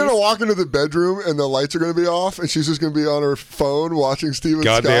my face. I'm going to walk into the bedroom and the lights are going to be off and she's just going to be on her phone watching Steven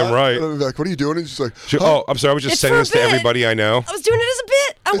Scott. Goddamn right. And I'm like, what are you doing? And she's like, I'm sorry. I was just saying this to everybody I know. I was doing it as a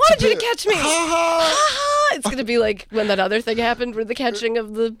bit. I wanted you to catch me. It's going to be like when that other thing happened with the catching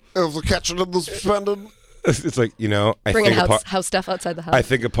of the... catching of the suspended. It's like, I bringing think house stuff outside the house. I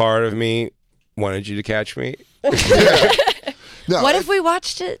think a part of me wanted you to catch me. No, what if we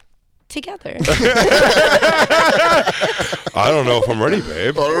watched it together? I don't know if I'm ready,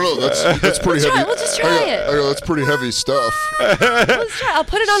 babe. I don't know. That's pretty heavy. We'll just try it. I know, that's pretty heavy stuff. Let's try. I'll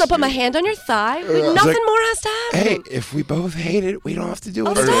put it on. I'll put my hand on your thigh. Nothing more has to happen. Hey, if we both hate it, we don't have to do it.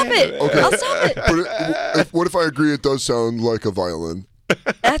 I'll stop it. Okay. I'll stop it. But what if I agree it does sound like a violin?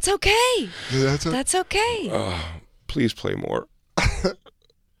 That's okay. That's okay. Please play more.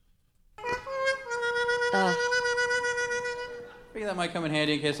 I think that might come in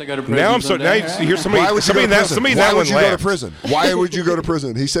handy in case I go to prison. Now you hear somebody. Why would you go to prison? Why would you go to prison? Why would you go to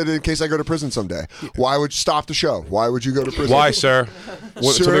prison? He said, in case I go to prison someday. Why would you stop the show? Why would you go to prison? Why, sir?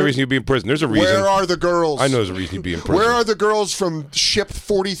 What's the reason you'd be in prison? There's a reason. Where are the girls? I know there's a reason you'd be in prison. Where are the girls from ship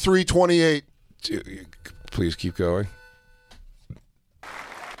 4328? Please keep going.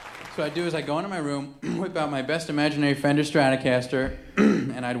 So what I do is I go into my room, whip out my best imaginary Fender Stratocaster,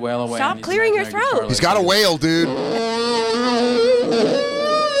 and I'd wail away. Stop clearing your throat. He's got a wail, dude.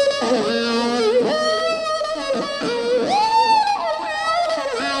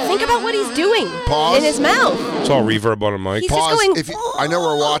 Think about what he's doing in his mouth. It's all reverb on a mic. He's just going, I know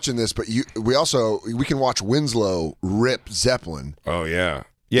we're watching this, but we can watch Winslow rip Zeppelin. Oh yeah,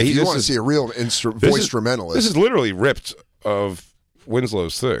 if you want to see a real voice-instrumentalist. This is literally ripped of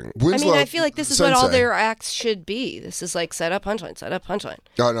Winslow's thing. I feel like this is what all their acts should be. This is like set up punchline, set up punchline.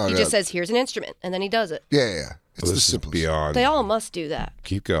 No, he just says, "Here's an instrument," and then he does it. Yeah. It's the simplest. Beyond. They all must do that.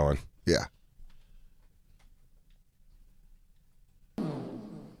 Keep going. Yeah.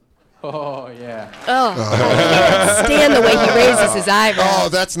 Oh, yeah. Oh, I can't stand the way he raises his eyebrows. Oh,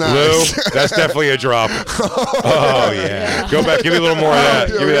 that's nice. Lou, that's definitely a drop. Oh, yeah. Go back. Give me a little more of that.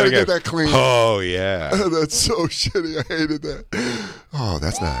 Yeah, give me that again. Get that clean. Oh, yeah. That's so shitty. I hated that. Oh,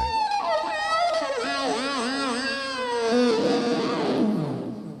 that's nice.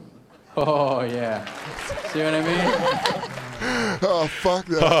 Oh, yeah. See what I mean? Oh, fuck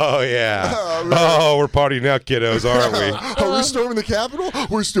that. Oh, yeah. Oh, we're partying now, kiddos, aren't we? Are we storming the Capitol?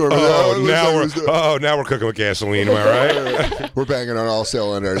 We're storming now we're cooking with gasoline, am I right? We're banging on all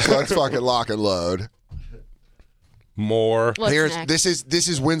cylinders. Let's fucking lock and load. More. This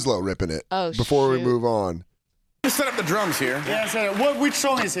is Winslow ripping it. Oh, before we move on. Just set up the drums here. Yeah, set up. Which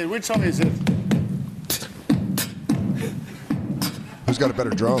song is it? Which song is it? Who's got a better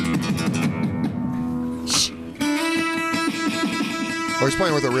drum? Oh, he's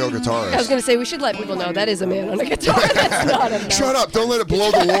playing with a real guitarist. I was going to say, we should let people know that is a man on a guitar. That's not a man. Shut up. Don't let it blow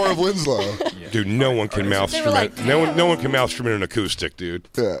the war of Winslow. Dude, no one can mouth instrument. No one can mouth instrument an acoustic, dude.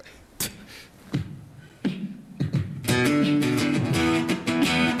 Yeah.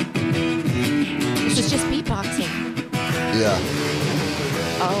 This is just beatboxing. Yeah.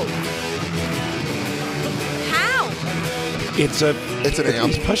 Oh. How? It's an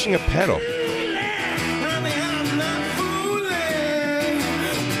amp. He's pushing a pedal.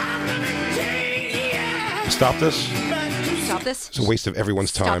 Stop this. Stop this. It's a waste of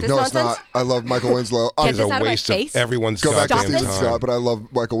everyone's time. No, it's not. I love Michael Winslow. Get this out of my face. It's a waste of everyone's Go back to goddamn Steven time. Scott, but I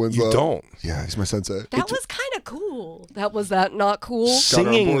love Michael Winslow. You don't. Yeah, he's my sensei. That was kind of cool. Was that not cool?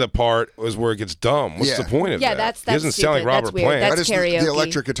 Singing the part was where it gets dumb. What's the point of that? Yeah, that's He doesn't sound like stupid. Robert That's weird. Plant. That's karaoke. The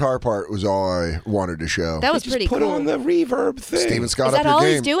electric guitar part was all I wanted to show. That was pretty Put cool. on the reverb thing. Steven Scott Is that up all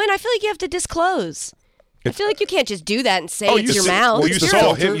your he's game. doing? I feel like you have to disclose. I feel like you can't just do that and say it's your see, mouth. Well, you It's saw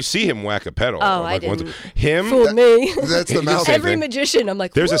your- him. You see him whack a pedal. Oh, like I didn't. Him. Fool me. That's the mouth. Every magician, I'm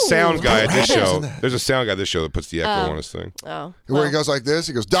like, There's a sound "Ooh." guy at this show. There's a sound guy at this show that puts the echo on his thing. Oh. Where he goes like this,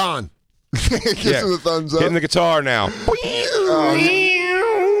 he goes, Don. Gives him the thumbs up. Hitting the guitar now. That's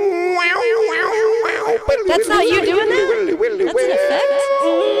not you doing that? That's an effect?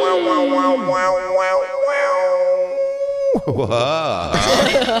 Whoa.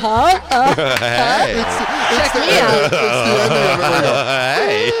 Hey. Check me out. It's the ending of it.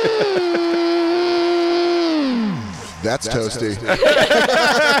 Hey. That's toasty.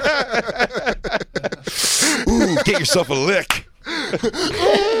 Ooh, get yourself a lick.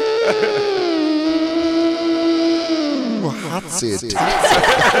 Hot seat. Dude,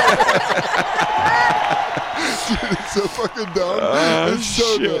 it's so fucking dumb. It's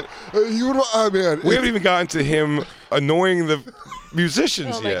so shit. good. Man, We haven't even gotten to him annoying the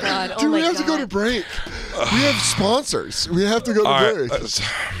musicians Oh my yet. God. Dude, Oh my we have to go to God. break. We have sponsors. We have to go All to right,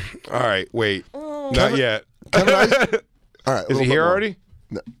 break. all right, wait. Not Kevin- yet. Kevin, all right. Is he here already?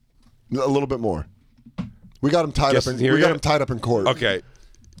 No, a little bit more. We got him tied Guess up. he's here yet? Him tied up in court. Okay.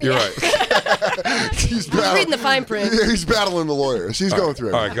 You're right. He's reading the fine print. Yeah, he's battling the lawyers. He's going through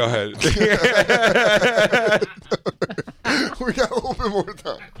it. All right, go ahead. We got a little bit more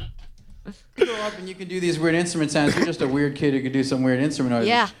time. You go up and you can do these weird instrument sounds. You're just a weird kid who can do some weird instrument noises.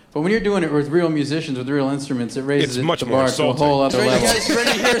 Yeah. But when you're doing it with real musicians, with real instruments, it raises It's much the more bar to a insulting. whole other level. You guys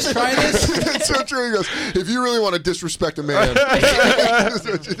ready to hear us try this? It's so true. He goes, if you really want to disrespect a man,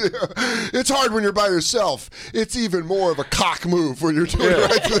 it's hard when you're by yourself. It's even more of a cock move when you're doing it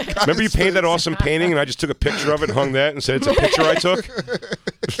right to the guy's Remember you painted that face. awesome painting and I just took a picture of it and hung that and said it's a picture I took?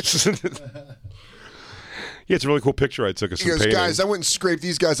 Yeah, it's a really cool picture I took of He some goes, painting. guys, I went and scraped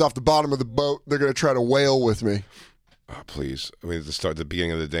these guys off the bottom of the boat. They're going to try to whale with me. Oh, please. I mean, the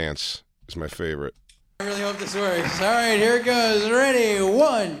beginning of the dance is my favorite. I really hope this works. All right, here it goes. Ready?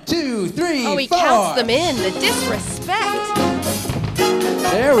 1, 2, 3, Oh, he 4. counts them in. The disrespect.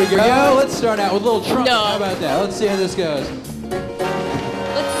 There we go. Let's start out with a little trumpet. No. How about that? Let's see how this goes.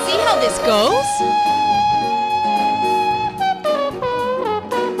 Let's see how this goes.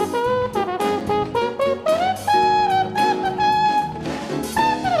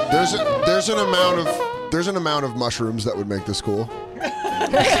 There's an amount of mushrooms that would make this cool. I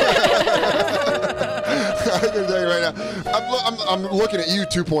can tell you right now. I'm looking at you,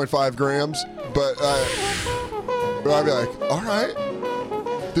 2.5 grams, but I'd be like, all right.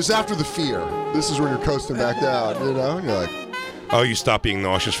 This is after the fear. This is when you're coasting back down, you know? And you're like, Oh, you stopped being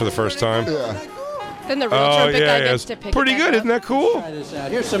nauseous for the first time? yeah. Then the real trumpet guy gets it's to pick pretty it good. back Isn't that cool? Try this out.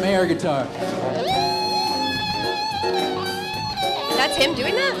 Here's some air guitar. That's him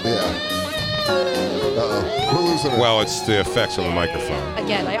doing that? Yeah. Uh-oh. We're losing it. Well, it's the effects on the microphone.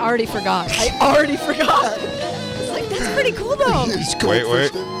 Again, I already forgot. It's like, that's pretty cool, though. He's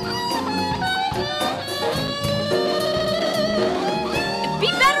Wait. Be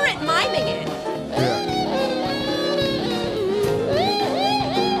better at miming it. Yeah.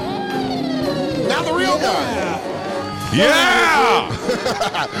 Now the real guy. Yeah!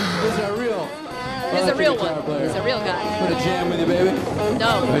 This is our real. He's a real one. He's a real guy. Want to jam with you, baby?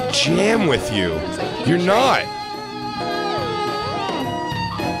 No. A jam with you. You're not.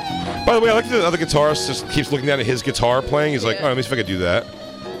 By the way, I like the other guitarist just keeps looking down at his guitar playing. He's like, oh, let me see if I can do that.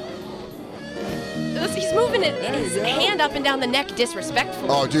 He's moving his hand up and down the neck disrespectfully.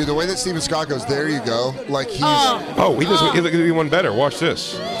 Oh, dude, the way that Steven Scott goes, there you go. Like he's. Oh, he does. He'll do one better. Watch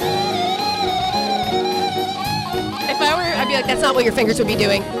this. If I were, I'd be like, that's not what your fingers would be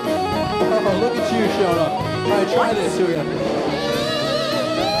doing. Oh, look at you showing up. All right, try this. Here we go.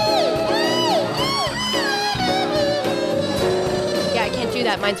 Yeah, I can't do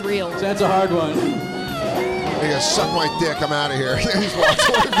that. Mine's real. So that's a hard one. He goes, suck my dick, I'm out of here. He's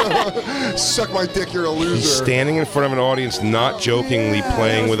walking. Suck my dick, you're a loser. He's standing in front of an audience, not jokingly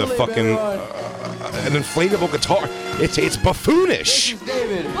playing with a fucking an inflatable guitar. It's buffoonish.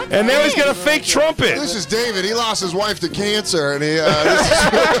 David. And now he's got a fake trumpet. This is David. He lost his wife to cancer, and he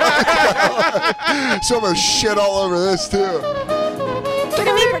some shit all over this too. Look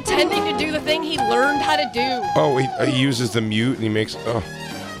at me pretending to do the thing he learned how to do. Oh, he uses the mute and he makes. Oh,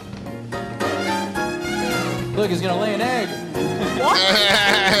 Look, he's gonna lay an egg.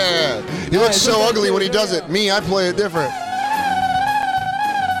 He looks so ugly when he does it. Me, I play it different.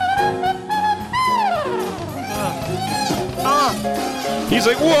 he's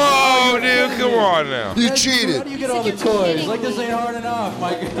like, whoa, dude, come on now. You How cheated. do you get all the toys? Like, this ain't hard enough,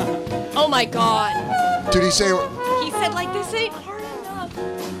 my God. Oh my God. Did he say? He said, like, this ain't hard enough.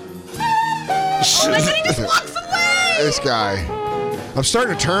 Oh my God, he just walks away. This guy. I'm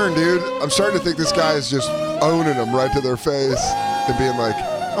starting to turn, dude. I'm starting to think this guy is just owning them right to their face and being like,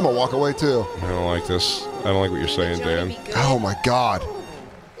 I'm gonna walk away too. I don't like this. I don't like what you're saying, Dan. Oh my God.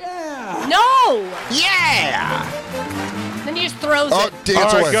 Yeah. No! Yeah! Then he just throws it.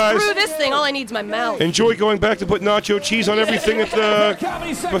 Dance away. Guys. Screw this thing. All I need is my mouth. Enjoy going back to put nacho cheese on everything at the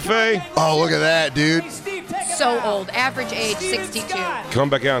buffet. Oh, look at that, dude. So old. Average age, 62. Come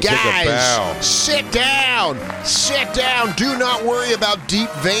back out and take a bow. Sit down. Sit down. Do not worry about deep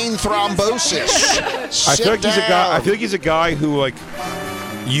vein thrombosis. I feel like he's a guy who, like,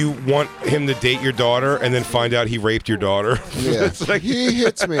 you want him to date your daughter and then find out he raped your daughter. Yeah. It's like, he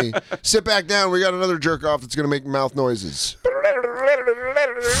hits me. Sit back down. We got another jerk off that's going to make mouth noises.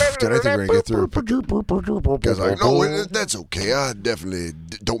 Did I think we're going to get through? Because no, that's okay. I definitely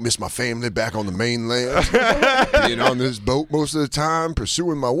don't miss my family back on the mainland. Being on this boat most of the time,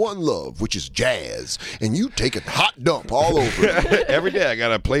 pursuing my one love, which is jazz. And you take a hot dump all over it. Every day I got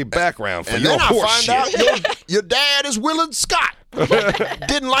to play background for and your then horse I find shit. out your dad is Willard Scott.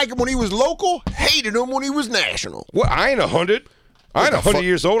 Didn't like him when he was local, hated him when he was national. Well, I ain't 100. I ain't 100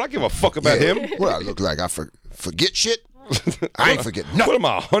 years old. I give a fuck about him. What I look like? I forget shit? I ain't forget nothing. What am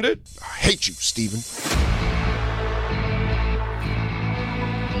I, 100? I hate you, Steven.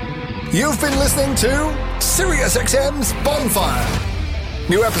 You've been listening to SiriusXM's Bonfire.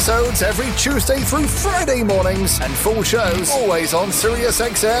 New episodes every Tuesday through Friday mornings and full shows always on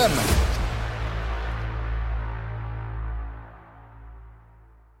SiriusXM.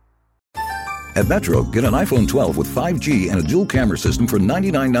 At Metro, get an iPhone 12 with 5G and a dual camera system for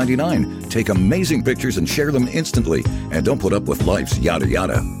 $99.99. Take amazing pictures and share them instantly. And don't put up with life's yada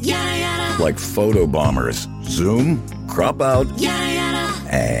yada. Yada yada. Like photo bombers. Zoom, crop out, yada yada.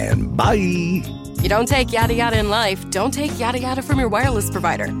 And bye. You don't take yada yada in life, don't take yada yada from your wireless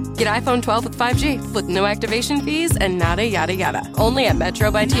provider. Get iPhone 12 with 5G with no activation fees and nada yada yada. Only at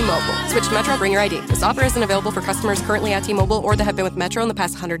Metro by T-Mobile. Switch to Metro, bring your ID. This offer isn't available for customers currently at T-Mobile or that have been with Metro in the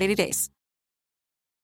past 180 days.